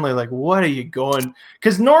 Adam Sandler, like, what are you going?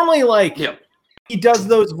 Because normally, like, he does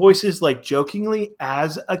those voices, like, jokingly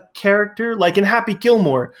as a character. Like in Happy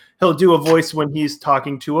Gilmore, he'll do a voice when he's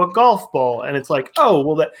talking to a golf ball, and it's like, oh,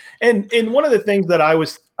 well, that. And one of the things that I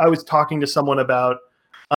was talking to someone about,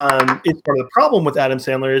 is part of the problem with Adam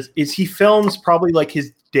Sandler is he films probably like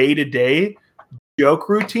his day-to-day joke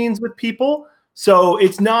routines with people. So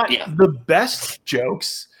it's not the best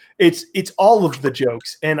jokes. It's all of the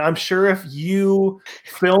jokes. And I'm sure if you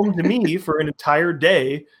filmed me for an entire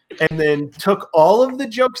day and then took all of the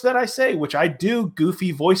jokes that I say, which I do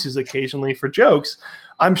goofy voices occasionally for jokes,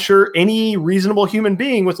 I'm sure any reasonable human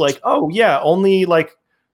being was like, oh yeah, only like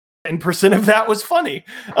 10% of that was funny.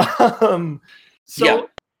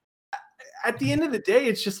 At the end of the day,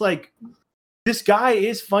 it's just like, this guy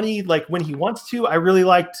is funny like when he wants to. I really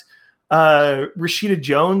liked Rashida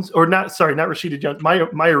Jones, or not Rashida Jones,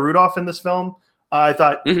 Maya Rudolph in this film. I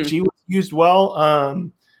thought she was used well.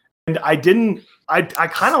 And I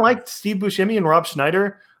kind of liked Steve Buscemi and Rob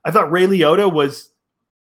Schneider. I thought Ray Liotta was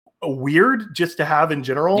weird just to have in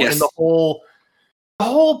general. Yes. And the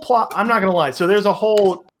whole plot, I'm not going to lie. So there's a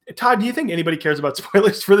whole, Todd, do you think anybody cares about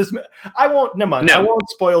spoilers for this? I won't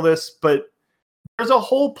spoil this, but there's a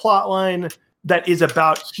whole plot line that is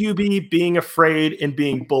about Hubie being afraid and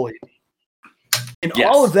being bullied. And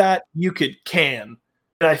all of that you can.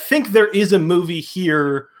 And I think there is a movie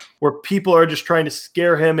here where people are just trying to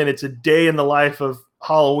scare him and it's a day in the life of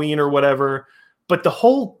Halloween or whatever. But the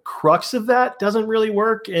whole crux of that doesn't really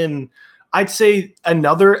work. And I'd say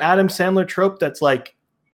another Adam Sandler trope that's like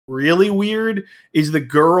really weird is the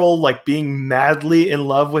girl like being madly in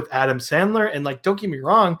love with Adam Sandler. And like, don't get me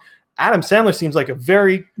wrong, Adam Sandler seems like a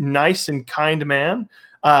very nice and kind man,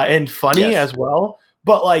 and funny as well.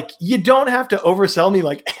 But like, you don't have to oversell me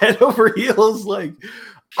like head over heels. Like,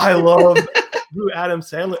 I love Adam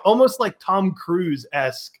Sandler, almost like Tom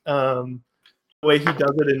Cruise-esque, the way he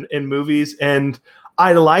does it in movies. And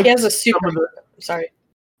I like. He has a super. Sorry.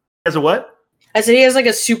 As a what? I said he has like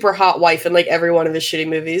a super hot wife in like every one of his shitty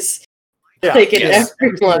movies. Yeah, like in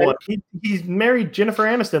every one. He's married Jennifer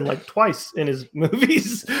Aniston like twice in his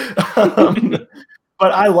movies. But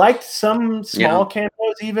I liked some small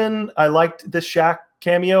cameos even. I liked the Shaq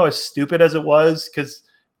cameo, as stupid as it was, because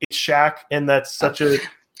it's Shaq and that's such a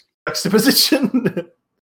juxtaposition.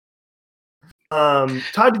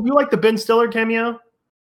 Todd, did you like the Ben Stiller cameo?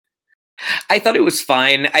 I thought it was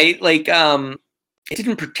fine. I like it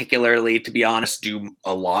didn't particularly, to be honest, do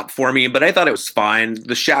a lot for me, but I thought it was fine.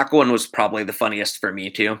 The Shaq one was probably the funniest for me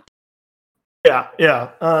too. Yeah.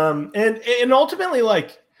 And ultimately,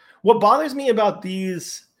 like, what bothers me about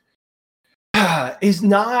these is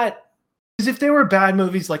if they were bad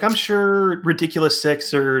movies, like I'm sure Ridiculous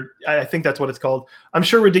Six, or I think that's what it's called. I'm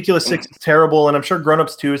sure Ridiculous Six is terrible, and I'm sure Grown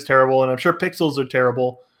Ups 2 is terrible, and I'm sure Pixels are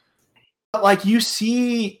terrible. But like you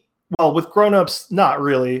see, well, with Grown Ups, not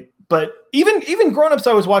really. But even Grown Ups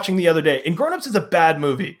I was watching the other day, and Grown Ups is a bad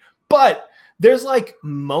movie. But there's like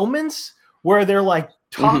moments where they're like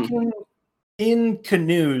talking in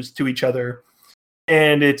canoes to each other.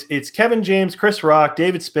 And it's Kevin James, Chris Rock,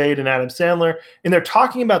 David Spade, and Adam Sandler. And they're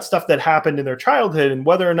talking about stuff that happened in their childhood and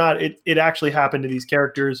whether or not it actually happened to these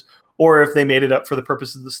characters or if they made it up for the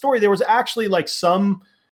purposes of the story. There was actually like some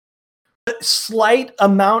slight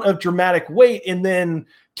amount of dramatic weight, and then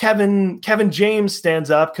Kevin James stands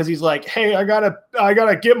up because he's like, hey, I gotta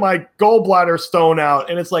get my gallbladder stone out.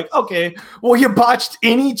 And it's like, okay, well, you botched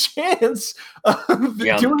any chance of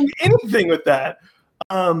doing anything with that.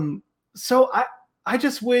 So I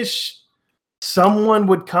just wish someone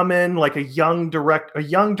would come in, like a young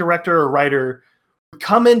director or writer would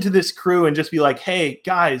come into this crew and just be like, hey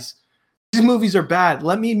guys, these movies are bad.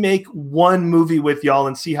 Let me make one movie with y'all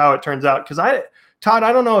and see how it turns out. Because Todd,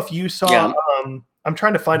 I don't know if you saw I'm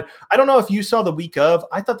trying to find. I don't know if you saw The Week Of.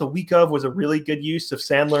 I thought The Week Of was a really good use of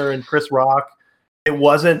Sandler and Chris Rock. It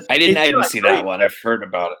wasn't. I didn't see that one. I've heard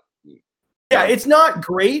about it. Yeah, it's not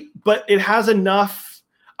great, but it has enough.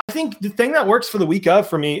 I think the thing that works for The Week Of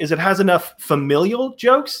for me is it has enough familial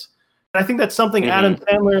jokes. And I think that's something Adam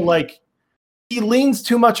Sandler, like, he leans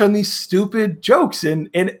too much on these stupid jokes and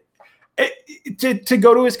to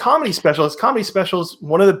go to his comedy special. His comedy special is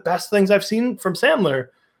one of the best things I've seen from Sandler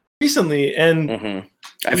recently, and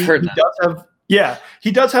I've heard that.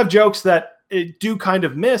 He does have jokes that do kind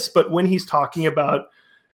of miss, but when he's talking about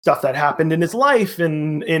stuff that happened in his life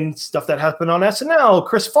and stuff that happened on SNL,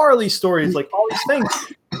 Chris Farley stories, like all these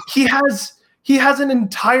things, he he has an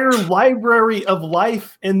entire library of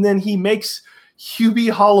life, and then he makes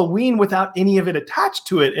Hubie Halloween without any of it attached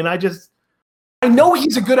to it. And I know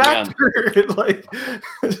he's a good actor. Like,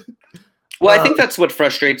 well, I think that's what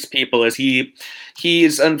frustrates people is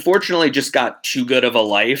he's unfortunately just got too good of a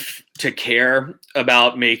life to care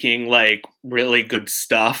about making like really good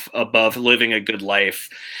stuff above living a good life.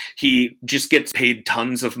 He just gets paid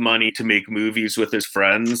tons of money to make movies with his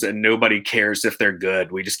friends, and nobody cares if they're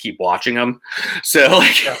good. We just keep watching them. So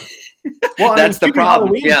like, well, that's the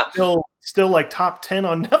problem. Halloween still like top 10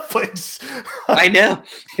 on Netflix. I know.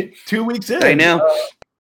 2 weeks in. I know.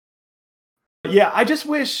 Yeah, I just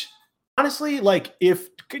wish, honestly, like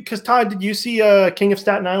because Todd, did you see King of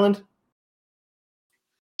Staten Island?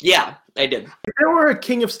 Yeah, I did. If there were a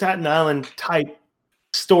King of Staten Island type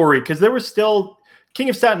story, because there was still King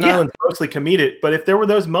of Staten Island mostly comedic, but if there were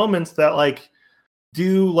those moments that like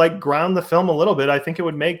do like ground the film a little bit, I think it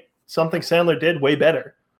would make something Sandler did way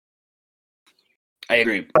better. I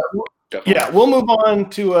agree. Yeah, we'll move on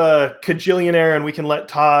to Kajillionaire, and we can let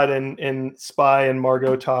Todd and Spy and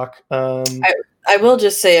Margot talk. I will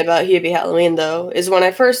just say about Hubie Halloween, though, is when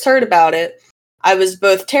I first heard about it, I was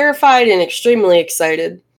both terrified and extremely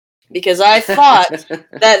excited because I thought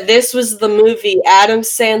that this was the movie Adam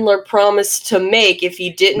Sandler promised to make if he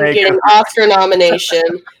didn't get an Oscar nomination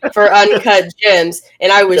for Uncut Gems,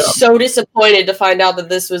 and I was so disappointed to find out that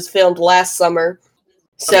this was filmed last summer.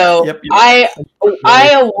 So I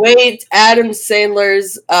await Adam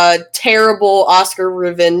Sandler's terrible Oscar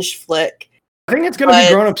revenge flick. I think it's going to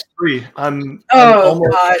be Grown Ups 3. God. Oh,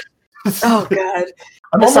 God.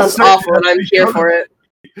 That sounds awful, and I'm here for it.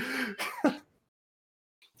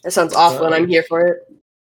 That sounds awful, and I'm here for it.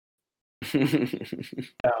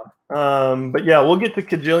 But yeah, we'll get to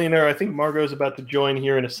Kajillionaire. I think Margot's about to join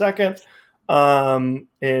here in a second. And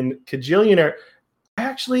Kajillionaire,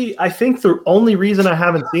 I think the only reason I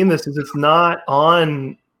haven't seen this is it's not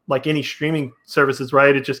on like any streaming services,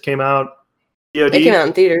 right? It just came out VOD. It came out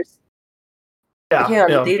in theaters. Yeah, it came out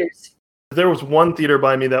in theaters. There was one theater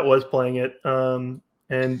by me that was playing it.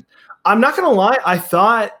 And I'm not going to lie, I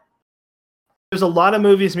thought there's a lot of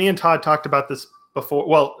movies, me and Todd talked about this before.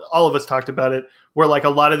 Well, all of us talked about it, where like a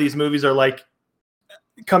lot of these movies are like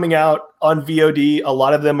coming out on VOD. A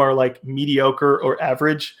lot of them are like mediocre or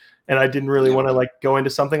average. And I didn't really want to like go into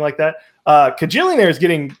something like that. Kajillionaire is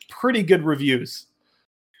getting pretty good reviews.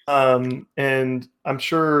 And I'm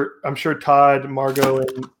sure Todd, Margot,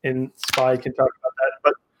 and Spy can talk about that.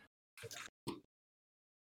 But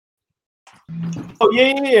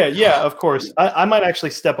yeah, of course. I might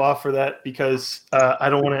actually step off for that because I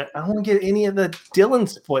don't want to get any of the Dylan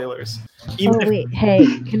spoilers. Hey,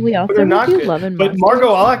 can we also do Love and But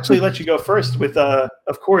Margot, I'll actually let you go first with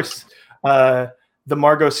of course the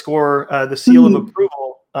Margot score, the seal of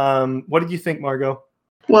approval. What did you think, Margot?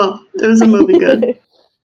 Well, it was a movie good.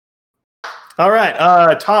 All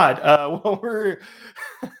right, Todd, what were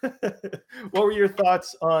your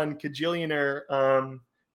thoughts on Kajillionaire?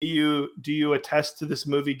 Do you attest to this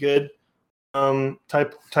movie good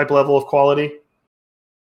type level of quality?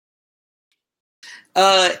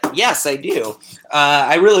 Yes, I do.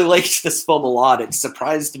 I really liked this film a lot. It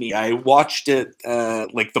surprised me. I watched it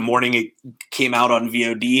like the morning it came out on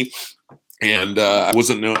VOD, and I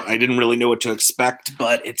didn't really know what to expect,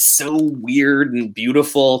 but it's so weird and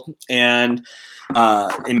beautiful and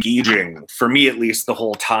engaging for me, at least, the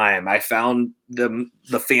whole time. I found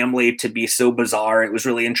the family to be so bizarre. It was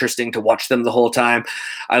really interesting to watch them the whole time.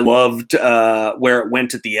 I loved where it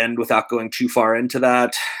went at the end without going too far into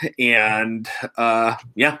that. And I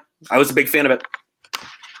was a big fan of it.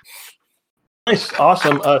 Nice,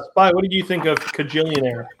 awesome. Spy, what did you think of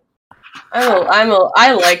Kajillionaire?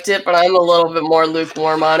 I liked it, but I'm a little bit more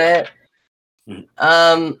lukewarm on it.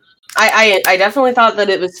 I definitely thought that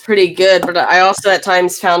it was pretty good, but I also at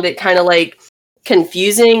times found it kind of like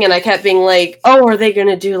confusing, and I kept being like, oh, are they going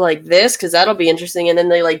to do like this? Because that'll be interesting. And then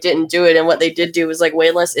they like didn't do it, and what they did do was like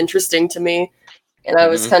way less interesting to me. And I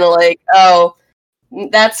was kind of like, oh,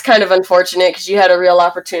 that's kind of unfortunate because you had a real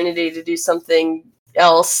opportunity to do something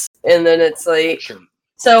else, and then it's like... Sure.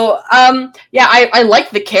 So, I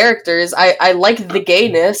like the characters. I like the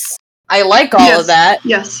gayness. I like all of that.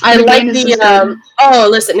 Yes. I like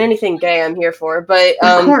listen, anything gay I'm here for. But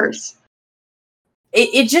of course.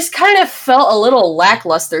 It just kind of felt a little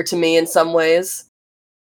lackluster to me in some ways.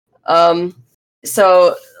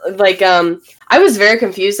 So like I was very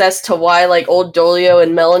confused as to why like old Dolio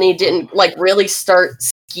and Melanie didn't like really start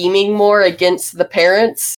scheming more against the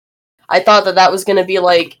parents. I thought that was going to be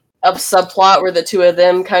like a subplot where the two of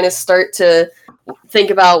them kind of start to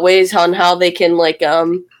think about ways on how they can like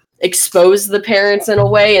expose the parents in a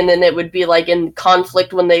way, and then it would be like in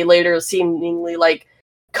conflict when they later seemingly like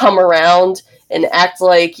come around and act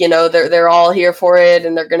like, you know, they're all here for it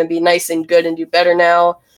and they're going to be nice and good and do better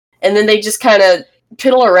now. And then they just kind of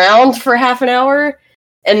piddle around for half an hour.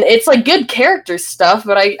 And it's like good character stuff,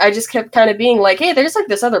 but I just kept kind of being like, hey, there's like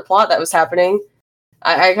this other plot that was happening.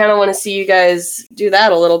 I kind of want to see you guys do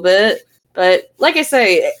that a little bit. But like I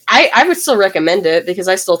say, I would still recommend it because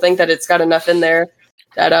I still think that it's got enough in there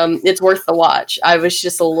that it's worth the watch. I was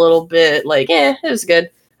just a little bit like, it was good.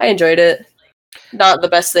 I enjoyed it. Not the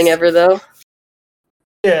best thing ever, though.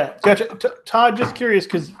 Yeah, gotcha. Todd, just curious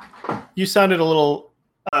because you sounded a little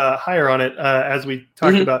higher on it as we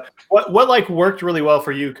talked about. What like worked really well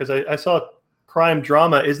for you? Because I saw crime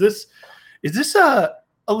drama. Is this a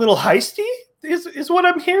little heisty? Is what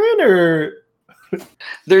I'm hearing, or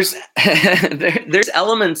there's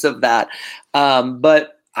elements of that,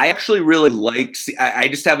 but I actually really liked. I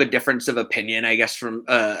just have a difference of opinion, I guess, from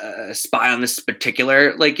Spy on this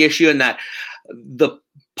particular like issue, and that the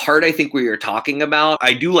part I think we were talking about,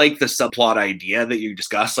 I do like the subplot idea that you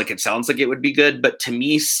discussed. Like, it sounds like it would be good, but to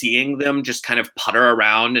me, seeing them just kind of putter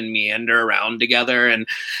around and meander around together, and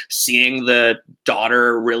seeing the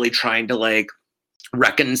daughter really trying to like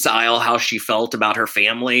reconcile how she felt about her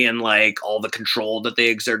family and like all the control that they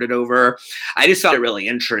exerted over her, I just found it really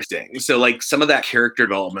interesting. So like some of that character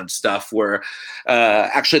development stuff were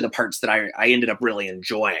actually the parts that I ended up really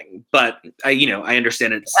enjoying. But I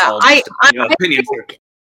understand it's all just opinions here.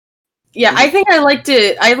 Yeah, I think I liked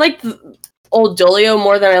it. I liked old Dolio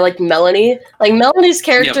more than I liked Melanie. Like Melanie's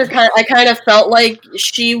character, I kind of felt like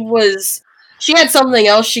she had something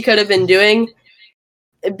else she could have been doing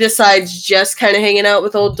besides just kind of hanging out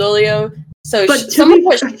with old Dolio. So, but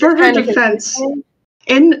for her defense,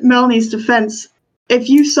 in Melanie's defense, if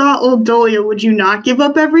you saw old Dolio, would you not give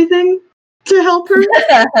up everything to help her?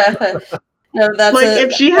 No, that's like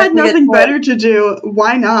if she had nothing better to do,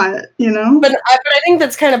 why not? You know. But I think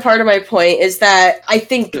that's kind of part of my point is that I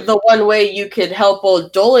think the one way you could help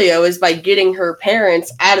old Dolio is by getting her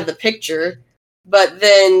parents out of the picture. But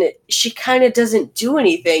then she kind of doesn't do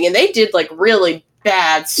anything, and they did like really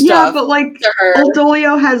bad stuff. Yeah, but like old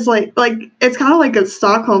Dolio has like it's kind of like a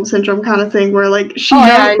Stockholm syndrome kind of thing where like she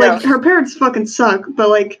knows, like her parents fucking suck, but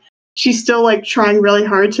like she's still like trying really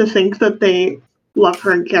hard to think that they love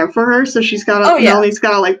her and care for her, so she's gotta Melanie's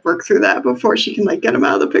gotta like work through that before she can like get him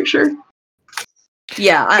out of the picture.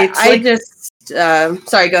 Yeah,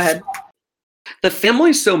 sorry, go ahead. The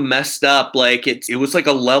family's so messed up, like it was like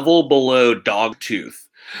a level below Dogtooth.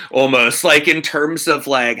 Almost like in terms of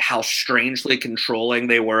like how strangely controlling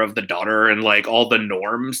they were of the daughter and like all the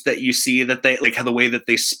norms that you see that they like how the way that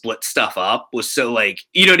they split stuff up was so like,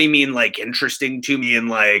 you know what I mean? Like interesting to me and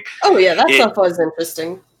like, that stuff was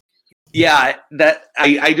interesting. Yeah, that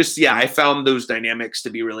I found those dynamics to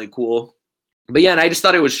be really cool. But yeah, and I just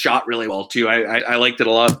thought it was shot really well too. I liked it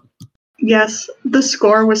a lot. Yes, the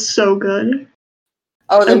score was so good.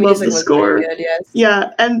 Oh, the music was score. Good, yes.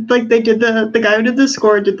 Yeah, and like they did the guy who did the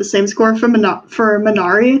score did the same score for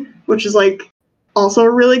Minari, which is like also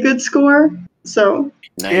a really good score. So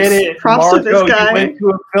nice. Props to this guy. You went to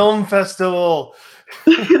a film festival.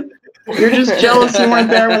 You're just jealous you weren't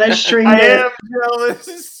there when I streamed it. I am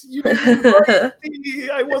jealous.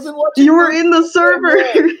 I wasn't watching. You were in the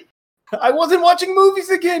server. I wasn't watching movies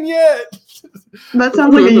again yet. That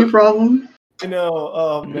sounds like a you problem. I know.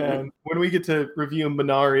 Oh man, when we get to review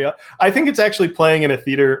Minari, I think it's actually playing in a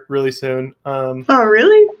theater really soon. Oh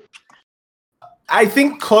really? I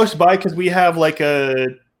think close by because we have like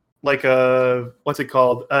a what's it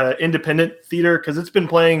called? Independent theater because it's been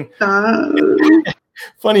playing.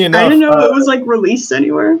 Funny enough, I didn't know it was like released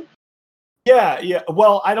anywhere. Yeah.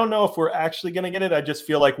 Well, I don't know if we're actually gonna get it. I just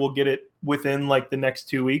feel like we'll get it within like the next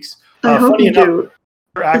 2 weeks. I hope you do.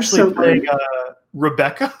 We're actually playing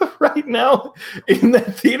Rebecca right now in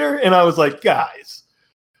that theater, and I was like, guys,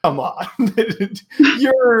 come on,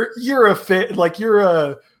 you're a fan, like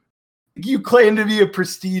you claim to be a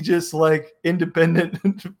prestigious like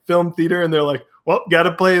independent film theater, and they're like, well, gotta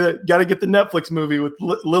get the Netflix movie with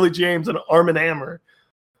Lily James and Arm & Hammer.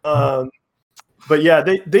 But yeah,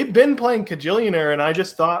 they've been playing Kajillionaire, and I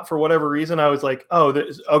just thought for whatever reason I was like, oh,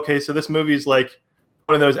 okay, so this movie's like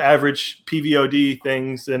one of those average PVOD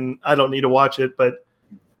things, and I don't need to watch it, but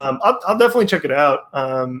I'll definitely check it out.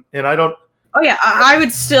 And I don't. Oh yeah, I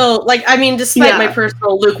would still like. I mean, despite my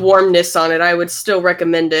personal lukewarmness on it, I would still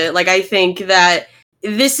recommend it. Like, I think that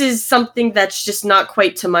this is something that's just not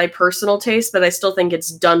quite to my personal taste, but I still think it's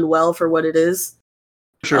done well for what it is.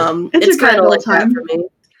 Sure, it's kind of like that for me.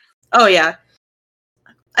 Oh yeah,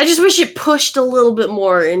 I just wish it pushed a little bit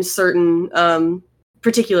more in certain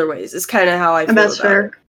particular ways. Is kind of how I feel. And that's about fair.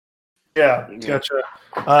 it. Yeah, gotcha.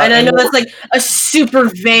 And I know that's like a super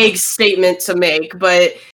vague statement to make,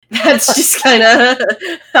 but that's just kind of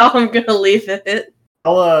how I'm gonna leave it.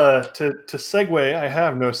 I'll to segue. I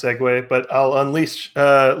have no segue, but I'll unleash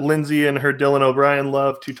Lindsay and her Dylan O'Brien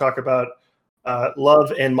love to talk about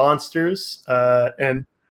Love and Monsters. And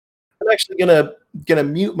I'm actually gonna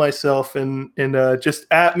mute myself and just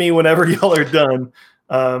at me whenever y'all are done,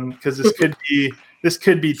 because this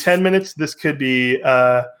could be 10 minutes. This could be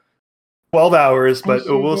 12 hours, but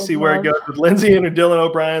we'll see where it goes with Lindsay and her Dylan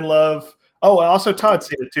O'Brien love. Oh, also Todd's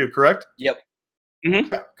seen it too, correct? Yep.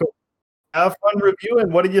 Mm-hmm. Cool. Have fun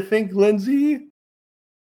reviewing. What do you think, Lindsay?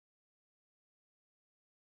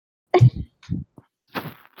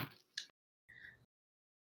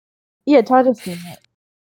 Yeah, Todd has seen it.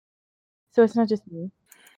 So it's not just me.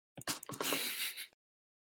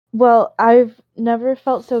 Well, I've never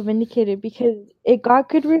felt so vindicated because it got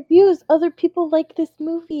good reviews. Other people like this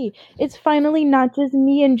movie. It's finally not just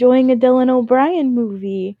me enjoying a Dylan O'Brien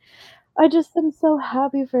movie. I just am so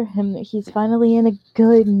happy for him that he's finally in a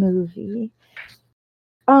good movie.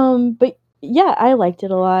 But yeah, I liked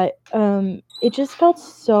it a lot. It just felt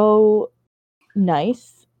so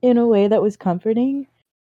nice in a way that was comforting.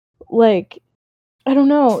 Like, I don't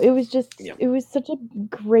know. It was just, It was such a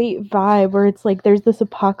great vibe where it's like there's this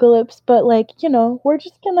apocalypse, but like, you know, we're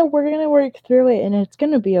gonna work through it and it's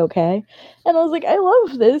gonna be okay. And I was like, I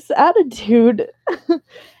love this attitude.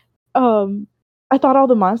 I thought all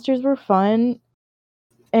the monsters were fun,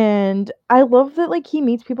 and I love that like he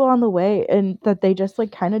meets people on the way and that they just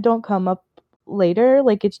like kind of don't come up later.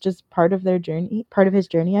 Like it's just part of their journey, part of his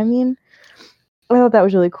journey. I mean, I thought that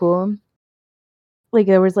was really cool. Like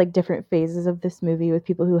there was like different phases of this movie with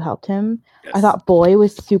people who helped him. Yes. I thought Boy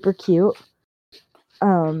was super cute.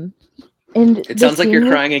 And it sounds like you're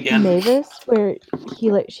crying again. Mavis, where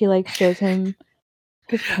she shows him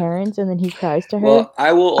his parents and then he cries to her. Well,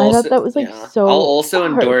 I thought that was like so. I'll also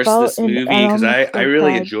endorse this movie because I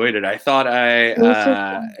really enjoyed it. I thought it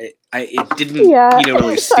didn't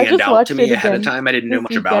really stand out to me ahead of time. I didn't know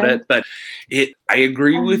much about it, but I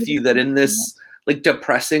agree with you that in this like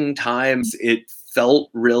depressing times, it felt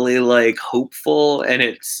really like hopeful, and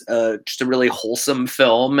it's just a really wholesome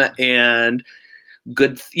film, and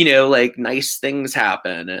good, like nice things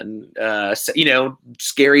happen, and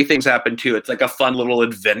scary things happen too. It's like a fun little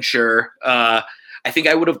adventure. I think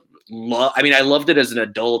I would have I loved it as an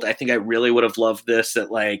adult. I think I really would have loved this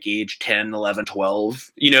at like age 10, 11,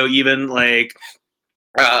 12, even like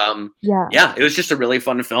it was just a really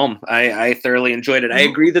fun film. I thoroughly enjoyed it. I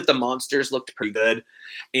agree that the monsters looked pretty good,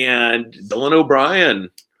 and Dylan O'Brien,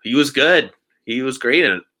 he was good. He was great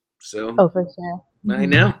in it. So for sure. I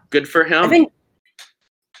know, good for him. I think.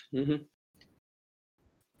 Mm-hmm.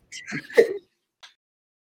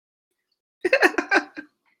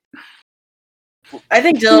 I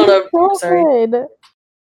think Dylan. Sorry.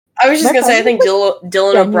 I was just gonna say, I think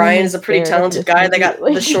Dylan O'Brien is a pretty talented guy that got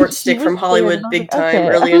the short stick from Hollywood big time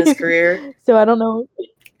early in his career. So I don't know.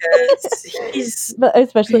 He's but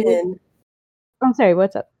especially. I'm sorry.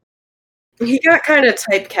 What's up? He got kind of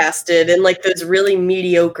typecasted in like those really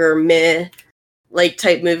mediocre meh like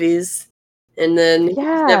type movies, and then he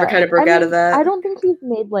never kind of broke out of that. I don't think he's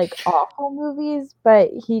made like awful movies,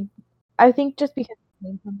 but I think just because he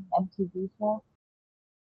came from an MTV show.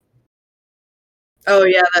 Oh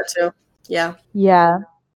yeah, that too. Yeah. Yeah.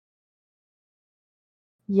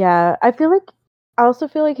 I also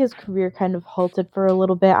feel like his career kind of halted for a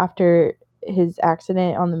little bit after his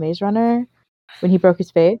accident on the Maze Runner when he broke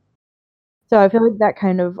his face. So I feel like that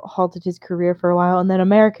kind of halted his career for a while, and then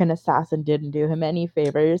American Assassin didn't do him any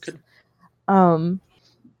favors.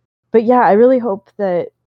 But yeah, I really hope that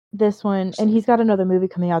this one, and he's got another movie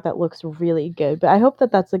coming out that looks really good, but I hope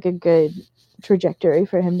that that's like a good trajectory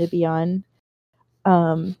for him to be on.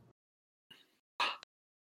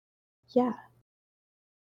 Yeah.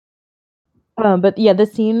 But yeah, the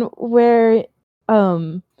scene where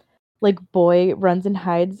like Boy runs and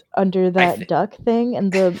hides under that duck thing,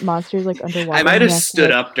 and the monster's like underwater. I might have stood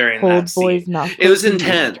up during that scene. It was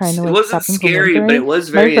intense. It wasn't scary, but it was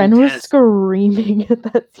very intense. My friend was screaming at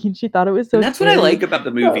that scene. She thought it was so and that's scary. what I like about the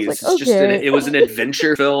movie. It's just it was an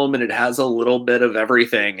adventure film, and it has a little bit of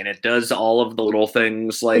everything, and it does all of the little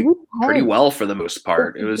things like pretty well for the most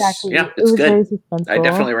part. It was it's good. I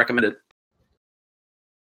definitely recommend it.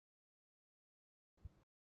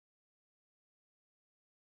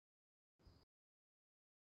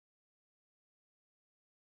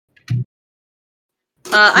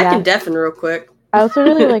 I can deafen real quick. I also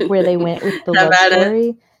really like where they went with the love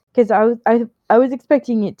story, because I was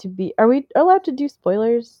expecting it to be. Are we allowed to do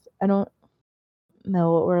spoilers? I don't.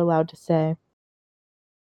 know what we're allowed to say.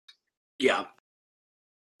 Yeah.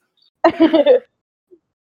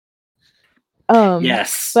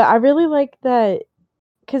 Yes. But I really like that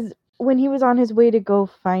because when he was on his way to go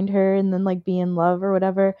find her and then like be in love or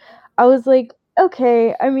whatever, I was like,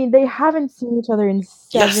 okay, I mean, they haven't seen each other in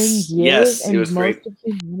 7 years and most of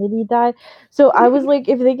humanity died. So I was like,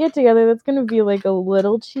 if they get together, that's going to be like a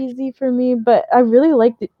little cheesy for me. But I really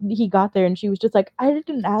liked that he got there and she was just like, I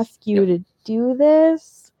didn't ask you to do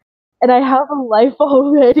this. And I have a life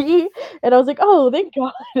already. And I was like, oh, thank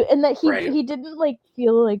God. And that he didn't like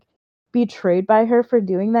feel like betrayed by her for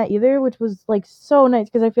doing that either, which was like so nice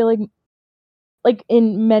because I feel like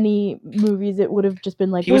in many movies it would have just been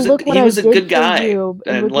like, he was a good guy,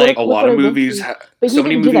 and like a lot of movies so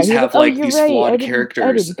many movies have like these flawed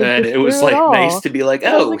characters, and it was like nice to be like,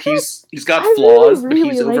 oh, he's got flaws, but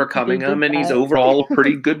he's overcoming them, and he's overall a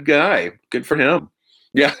pretty good guy. Good for him.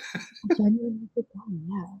 Yeah.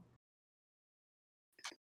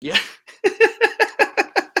 Yeah.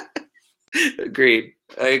 Agreed.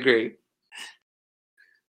 I agree.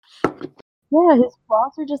 Yeah, his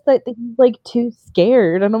flaws are just that he's like too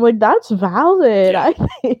scared, and I'm like, that's valid. Yeah, I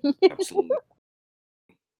think. Absolutely.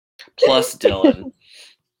 Plus Dylan.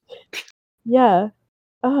 Yeah.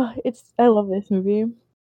 Oh, I love this movie.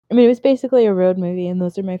 I mean, it was basically a road movie, and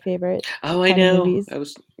those are my favorite. Oh, I know. Movies,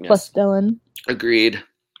 plus Dylan. Agreed.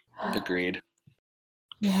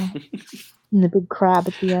 Yeah. And the big crab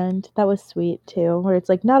at the end. That was sweet too, where it's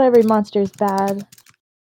like, not every monster is bad.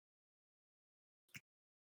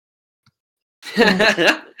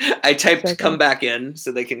 I typed come back in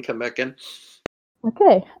so they can come back in.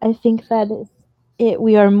 Okay, I think that is it.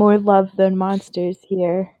 We are more love than monsters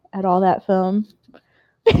here at All That Film.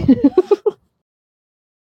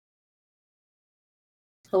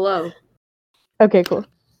 Hello. Okay, cool.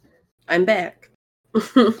 I'm back.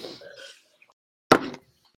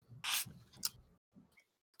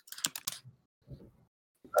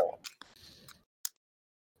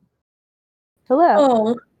 Hello.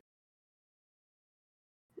 Oh.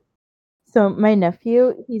 So my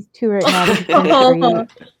nephew, he's 2 right now.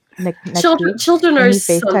 Next week. Children are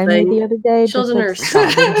FaceTimed me the other day. Children are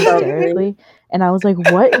hysterically, and I was like,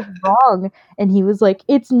 "What is wrong?" And he was like,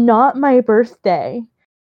 "It's not my birthday."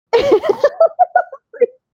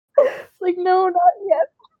 Like, no, not yet.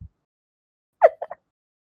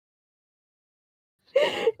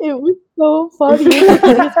 It was so funny. It was the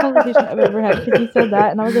funniest conversation I've ever had because he said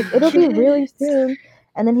that, and I was like, "It'll be really soon."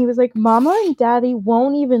 And then he was like, "Mama and Daddy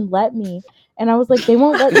won't even let me." And I was like, "They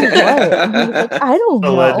won't let you what?" And he was like, "I don't know."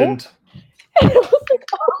 A legend. And I was like,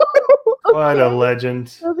 "Oh, okay." What a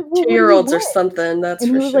legend. I was like, well, 2-year-olds or something, that's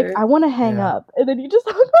and for he was sure. like, "I want to hang up." And then he just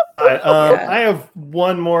hung up. I have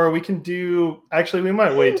one more. We can do. Actually, we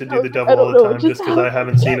might wait to do the double all the time just because I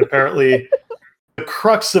haven't seen apparently the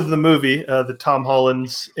crux of the movie, the Tom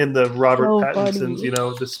Hollands and the Robert Pattinsons, funny.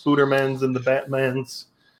 The Spoodermans and the Batmans.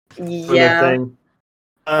 Yeah. Thing.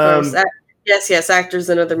 Yes, actors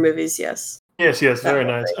in other movies, yes. Yes, very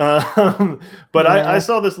nice. But I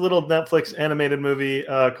saw this little Netflix animated movie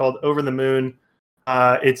called Over the Moon.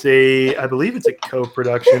 I believe it's a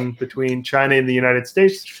co-production between China and the United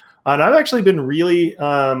States. And I've actually been really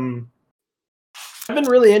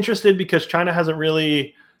interested because China hasn't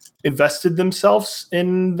really invested themselves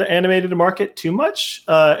in the animated market too much.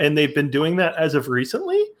 And they've been doing that as of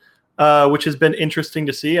recently, which has been interesting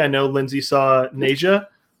to see. I know Lindsay saw Nasia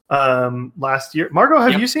last year. Margot,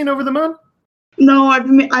 have you seen Over the Moon? No,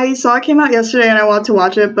 I saw it came out yesterday and I wanted to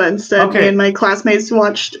watch it, but instead me and my classmates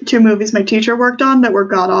watched 2 movies my teacher worked on that were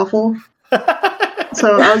god-awful.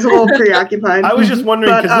 So I was a little preoccupied. I was just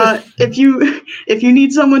wondering, but if you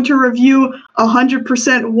need someone to review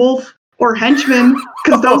 100% Wolf or Henchman,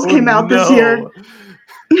 because those came out this year.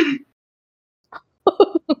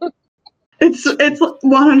 It's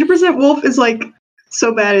 100% Wolf is like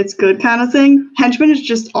so bad it's good kind of thing. Henchman is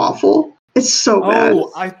just awful. It's so bad.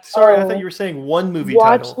 I thought you were saying one movie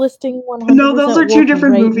Watch title. listing 100%. No, those are 2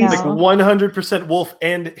 different movies. Like 100% Wolf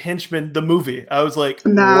and Henchman, the movie. I was like,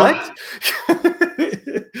 what?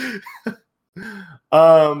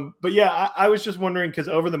 But yeah, I was just wondering because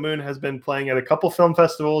Over the Moon has been playing at a couple film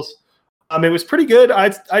festivals. It was pretty good.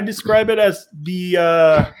 I describe it as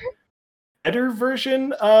the better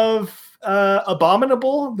version of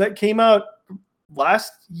Abominable that came out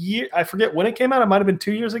last year. I forget when it came out. It might have been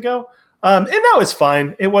 2 years ago. And that was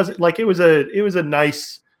fine. It wasn't like it was a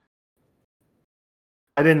nice.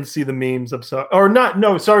 I didn't see the memes. I'm sorry. Or not.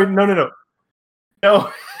 No, sorry. No,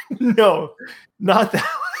 not that.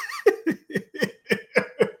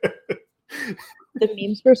 The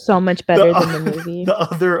memes were so much better than the movie. The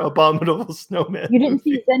other Abominable Snowman. You didn't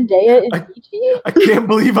see Zendaya in Peachy? I can't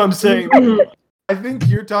believe I'm saying. I think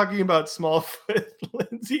you're talking about Smallfoot,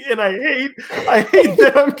 Lindsay, and I hate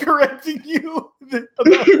that I'm correcting you about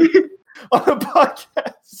on a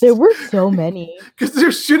podcast. There were so many. Because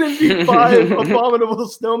there shouldn't be 5 Abominable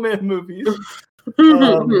Snowman movies.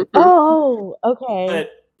 Oh, okay.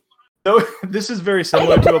 No, this is very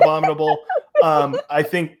similar to Abominable. I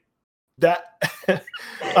think that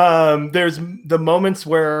there's the moments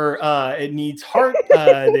where it needs heart.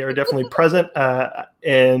 They are definitely present.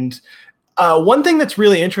 And one thing that's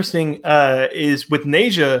really interesting is with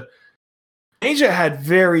Nasia. Nasia had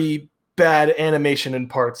very bad animation in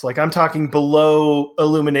parts. Like I'm talking below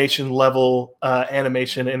Illumination level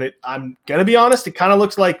animation, and I'm gonna be honest, it kind of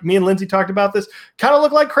looks like me and Lindsay talked about this. Kind of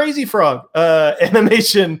look like Crazy Frog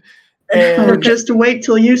animation. And or just wait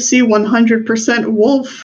till you see 100%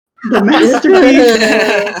 Wolf, the masterpiece.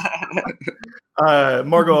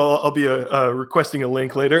 Margot, I'll be requesting a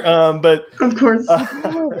link later. But of course.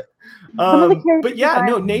 But yeah,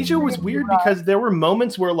 no, Nasia was weird because there were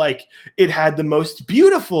moments where like it had the most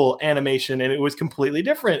beautiful animation and it was completely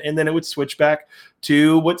different, and then it would switch back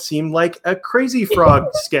to what seemed like a Crazy Frog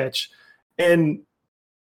sketch. And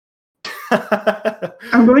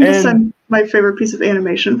I'm going to send my favorite piece of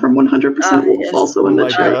animation from 100% Wolf also in the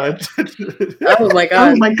chat. Oh my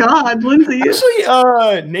god! Oh my god, Lindsay! Actually,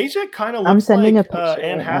 Nasia kind of looks sending like a picture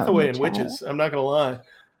Anne Hathaway in chat. Witches. I'm not gonna lie.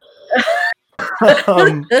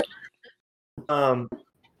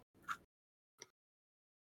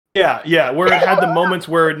 Yeah, where it had the moments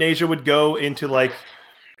where Nasia would go into like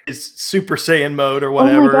his Super Saiyan mode or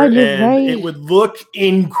whatever, God, and it would look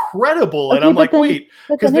incredible. And I'm like, wait,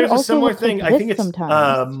 because there's a similar thing. Like I think it's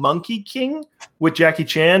Monkey King with Jackie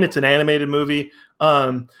Chan. It's an animated movie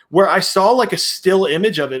where I saw like a still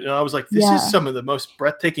image of it, and I was like, this is some of the most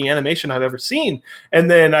breathtaking animation I've ever seen. And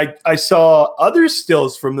then I saw other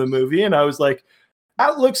stills from the movie, and I was like,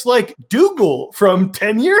 that looks like Dougal from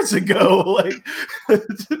 10 years ago. Like,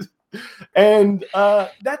 and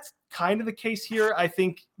that's kind of the case here. I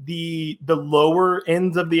think the lower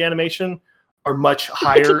ends of the animation are much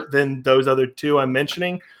higher than those other two I'm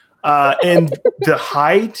mentioning. And the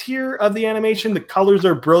high tier of the animation, the colors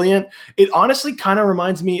are brilliant. It honestly kind of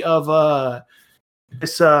reminds me of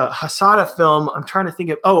this Hasada film. I'm trying to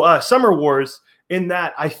think of Summer Wars. In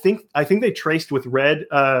that, I think they traced with red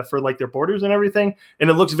for like their borders and everything, and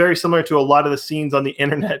it looks very similar to a lot of the scenes on the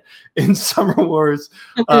internet in Summer Wars.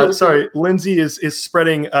 Sorry, Lindsay is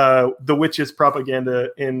spreading the witches propaganda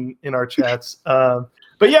in our chats. But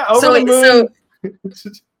yeah, over the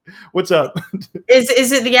moon. What's up?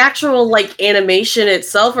 Is it the actual like animation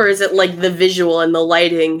itself, or is it like the visual and the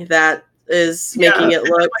lighting that is making it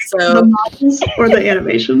look so? The models or the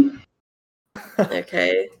animation?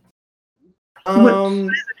 Okay. What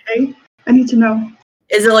is it, I need to know.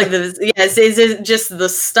 Is it like is it just the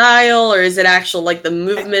style, or is it actual like the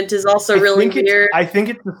movement is also really weird? I think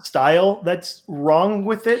it's the style that's wrong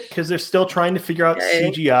with it, because they're still trying to figure out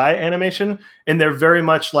CGI animation, and they're very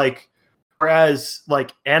much like, whereas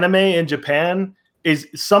like anime in Japan is,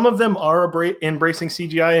 some of them are embracing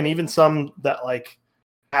CGI, and even some that like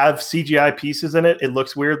have CGI pieces in it, it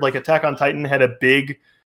looks weird. Like Attack on Titan had a big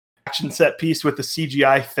action set piece with the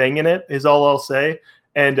CGI thing in it, is all I'll say,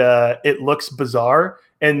 and it looks bizarre.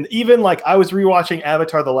 And even like I was rewatching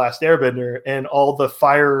Avatar: The Last Airbender, and all the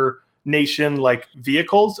Fire Nation like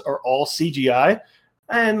vehicles are all CGI,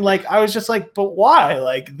 and like I was just like, but why?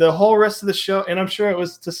 Like the whole rest of the show, and I'm sure it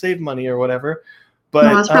was to save money or whatever.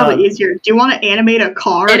 But no, it's probably easier. Do you want to animate a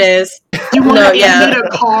car? It is. Do you want to animate a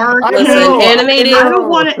car? I don't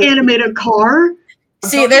want to animate a car.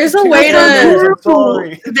 See, there's a way to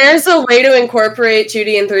incorporate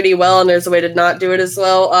 2D and 3D well, and there's a way to not do it as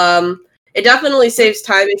well. It definitely saves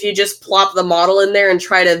time if you just plop the model in there and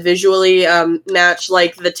try to visually match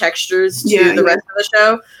like the textures to the rest of the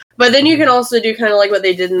show. But then you can also do kind of like what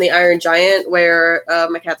they did in the Iron Giant, where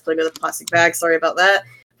my cat's playing with a plastic bag. Sorry about that.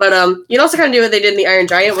 But you can also kind of do what they did in the Iron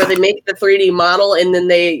Giant, where they make the 3D model and then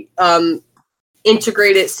they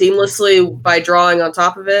integrate it seamlessly by drawing on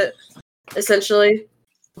top of it, essentially.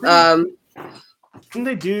 Didn't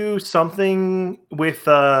they do something with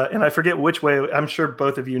and I forget which way, I'm sure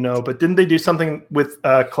both of you know, but didn't they do something with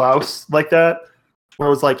Klaus like that, where it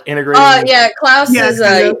was like integrating? Klaus is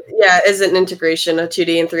an integration of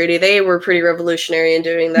 2D and 3D. They were pretty revolutionary in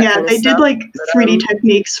doing that. Yeah, they did like 3D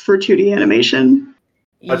techniques for 2D animation.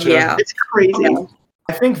 Gotcha. Yeah, it's crazy.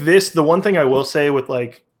 I think the one thing I will say with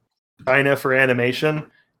like China for animation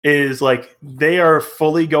is like they are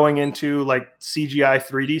fully going into like CGI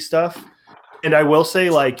 3D stuff, And I will say,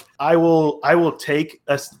 like, I will take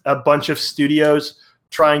a bunch of studios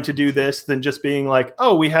trying to do this than just being like,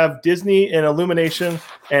 oh, we have Disney and Illumination,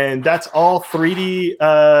 and that's all 3D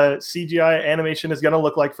CGI animation is going to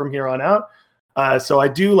look like from here on out. So I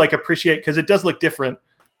do like appreciate, because it does look different.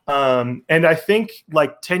 And I think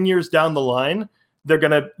like 10 years down the line,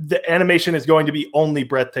 the animation is going to be only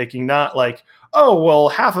breathtaking, not like, oh, well,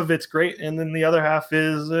 half of it's great and then the other half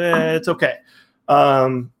is it's okay.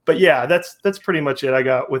 But yeah, that's pretty much it I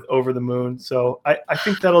got with Over the Moon. So I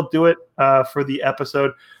think that'll do it for the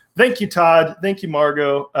episode. Thank you, Todd. Thank you,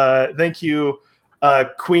 Margot. Thank you,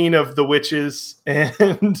 Queen of the Witches.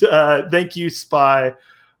 And thank you, Spy,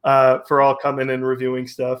 for all coming and reviewing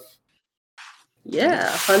stuff. Yeah,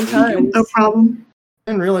 fun times. No problem.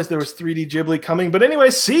 I didn't realize there was 3D Ghibli coming. But anyway,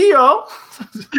 see y'all.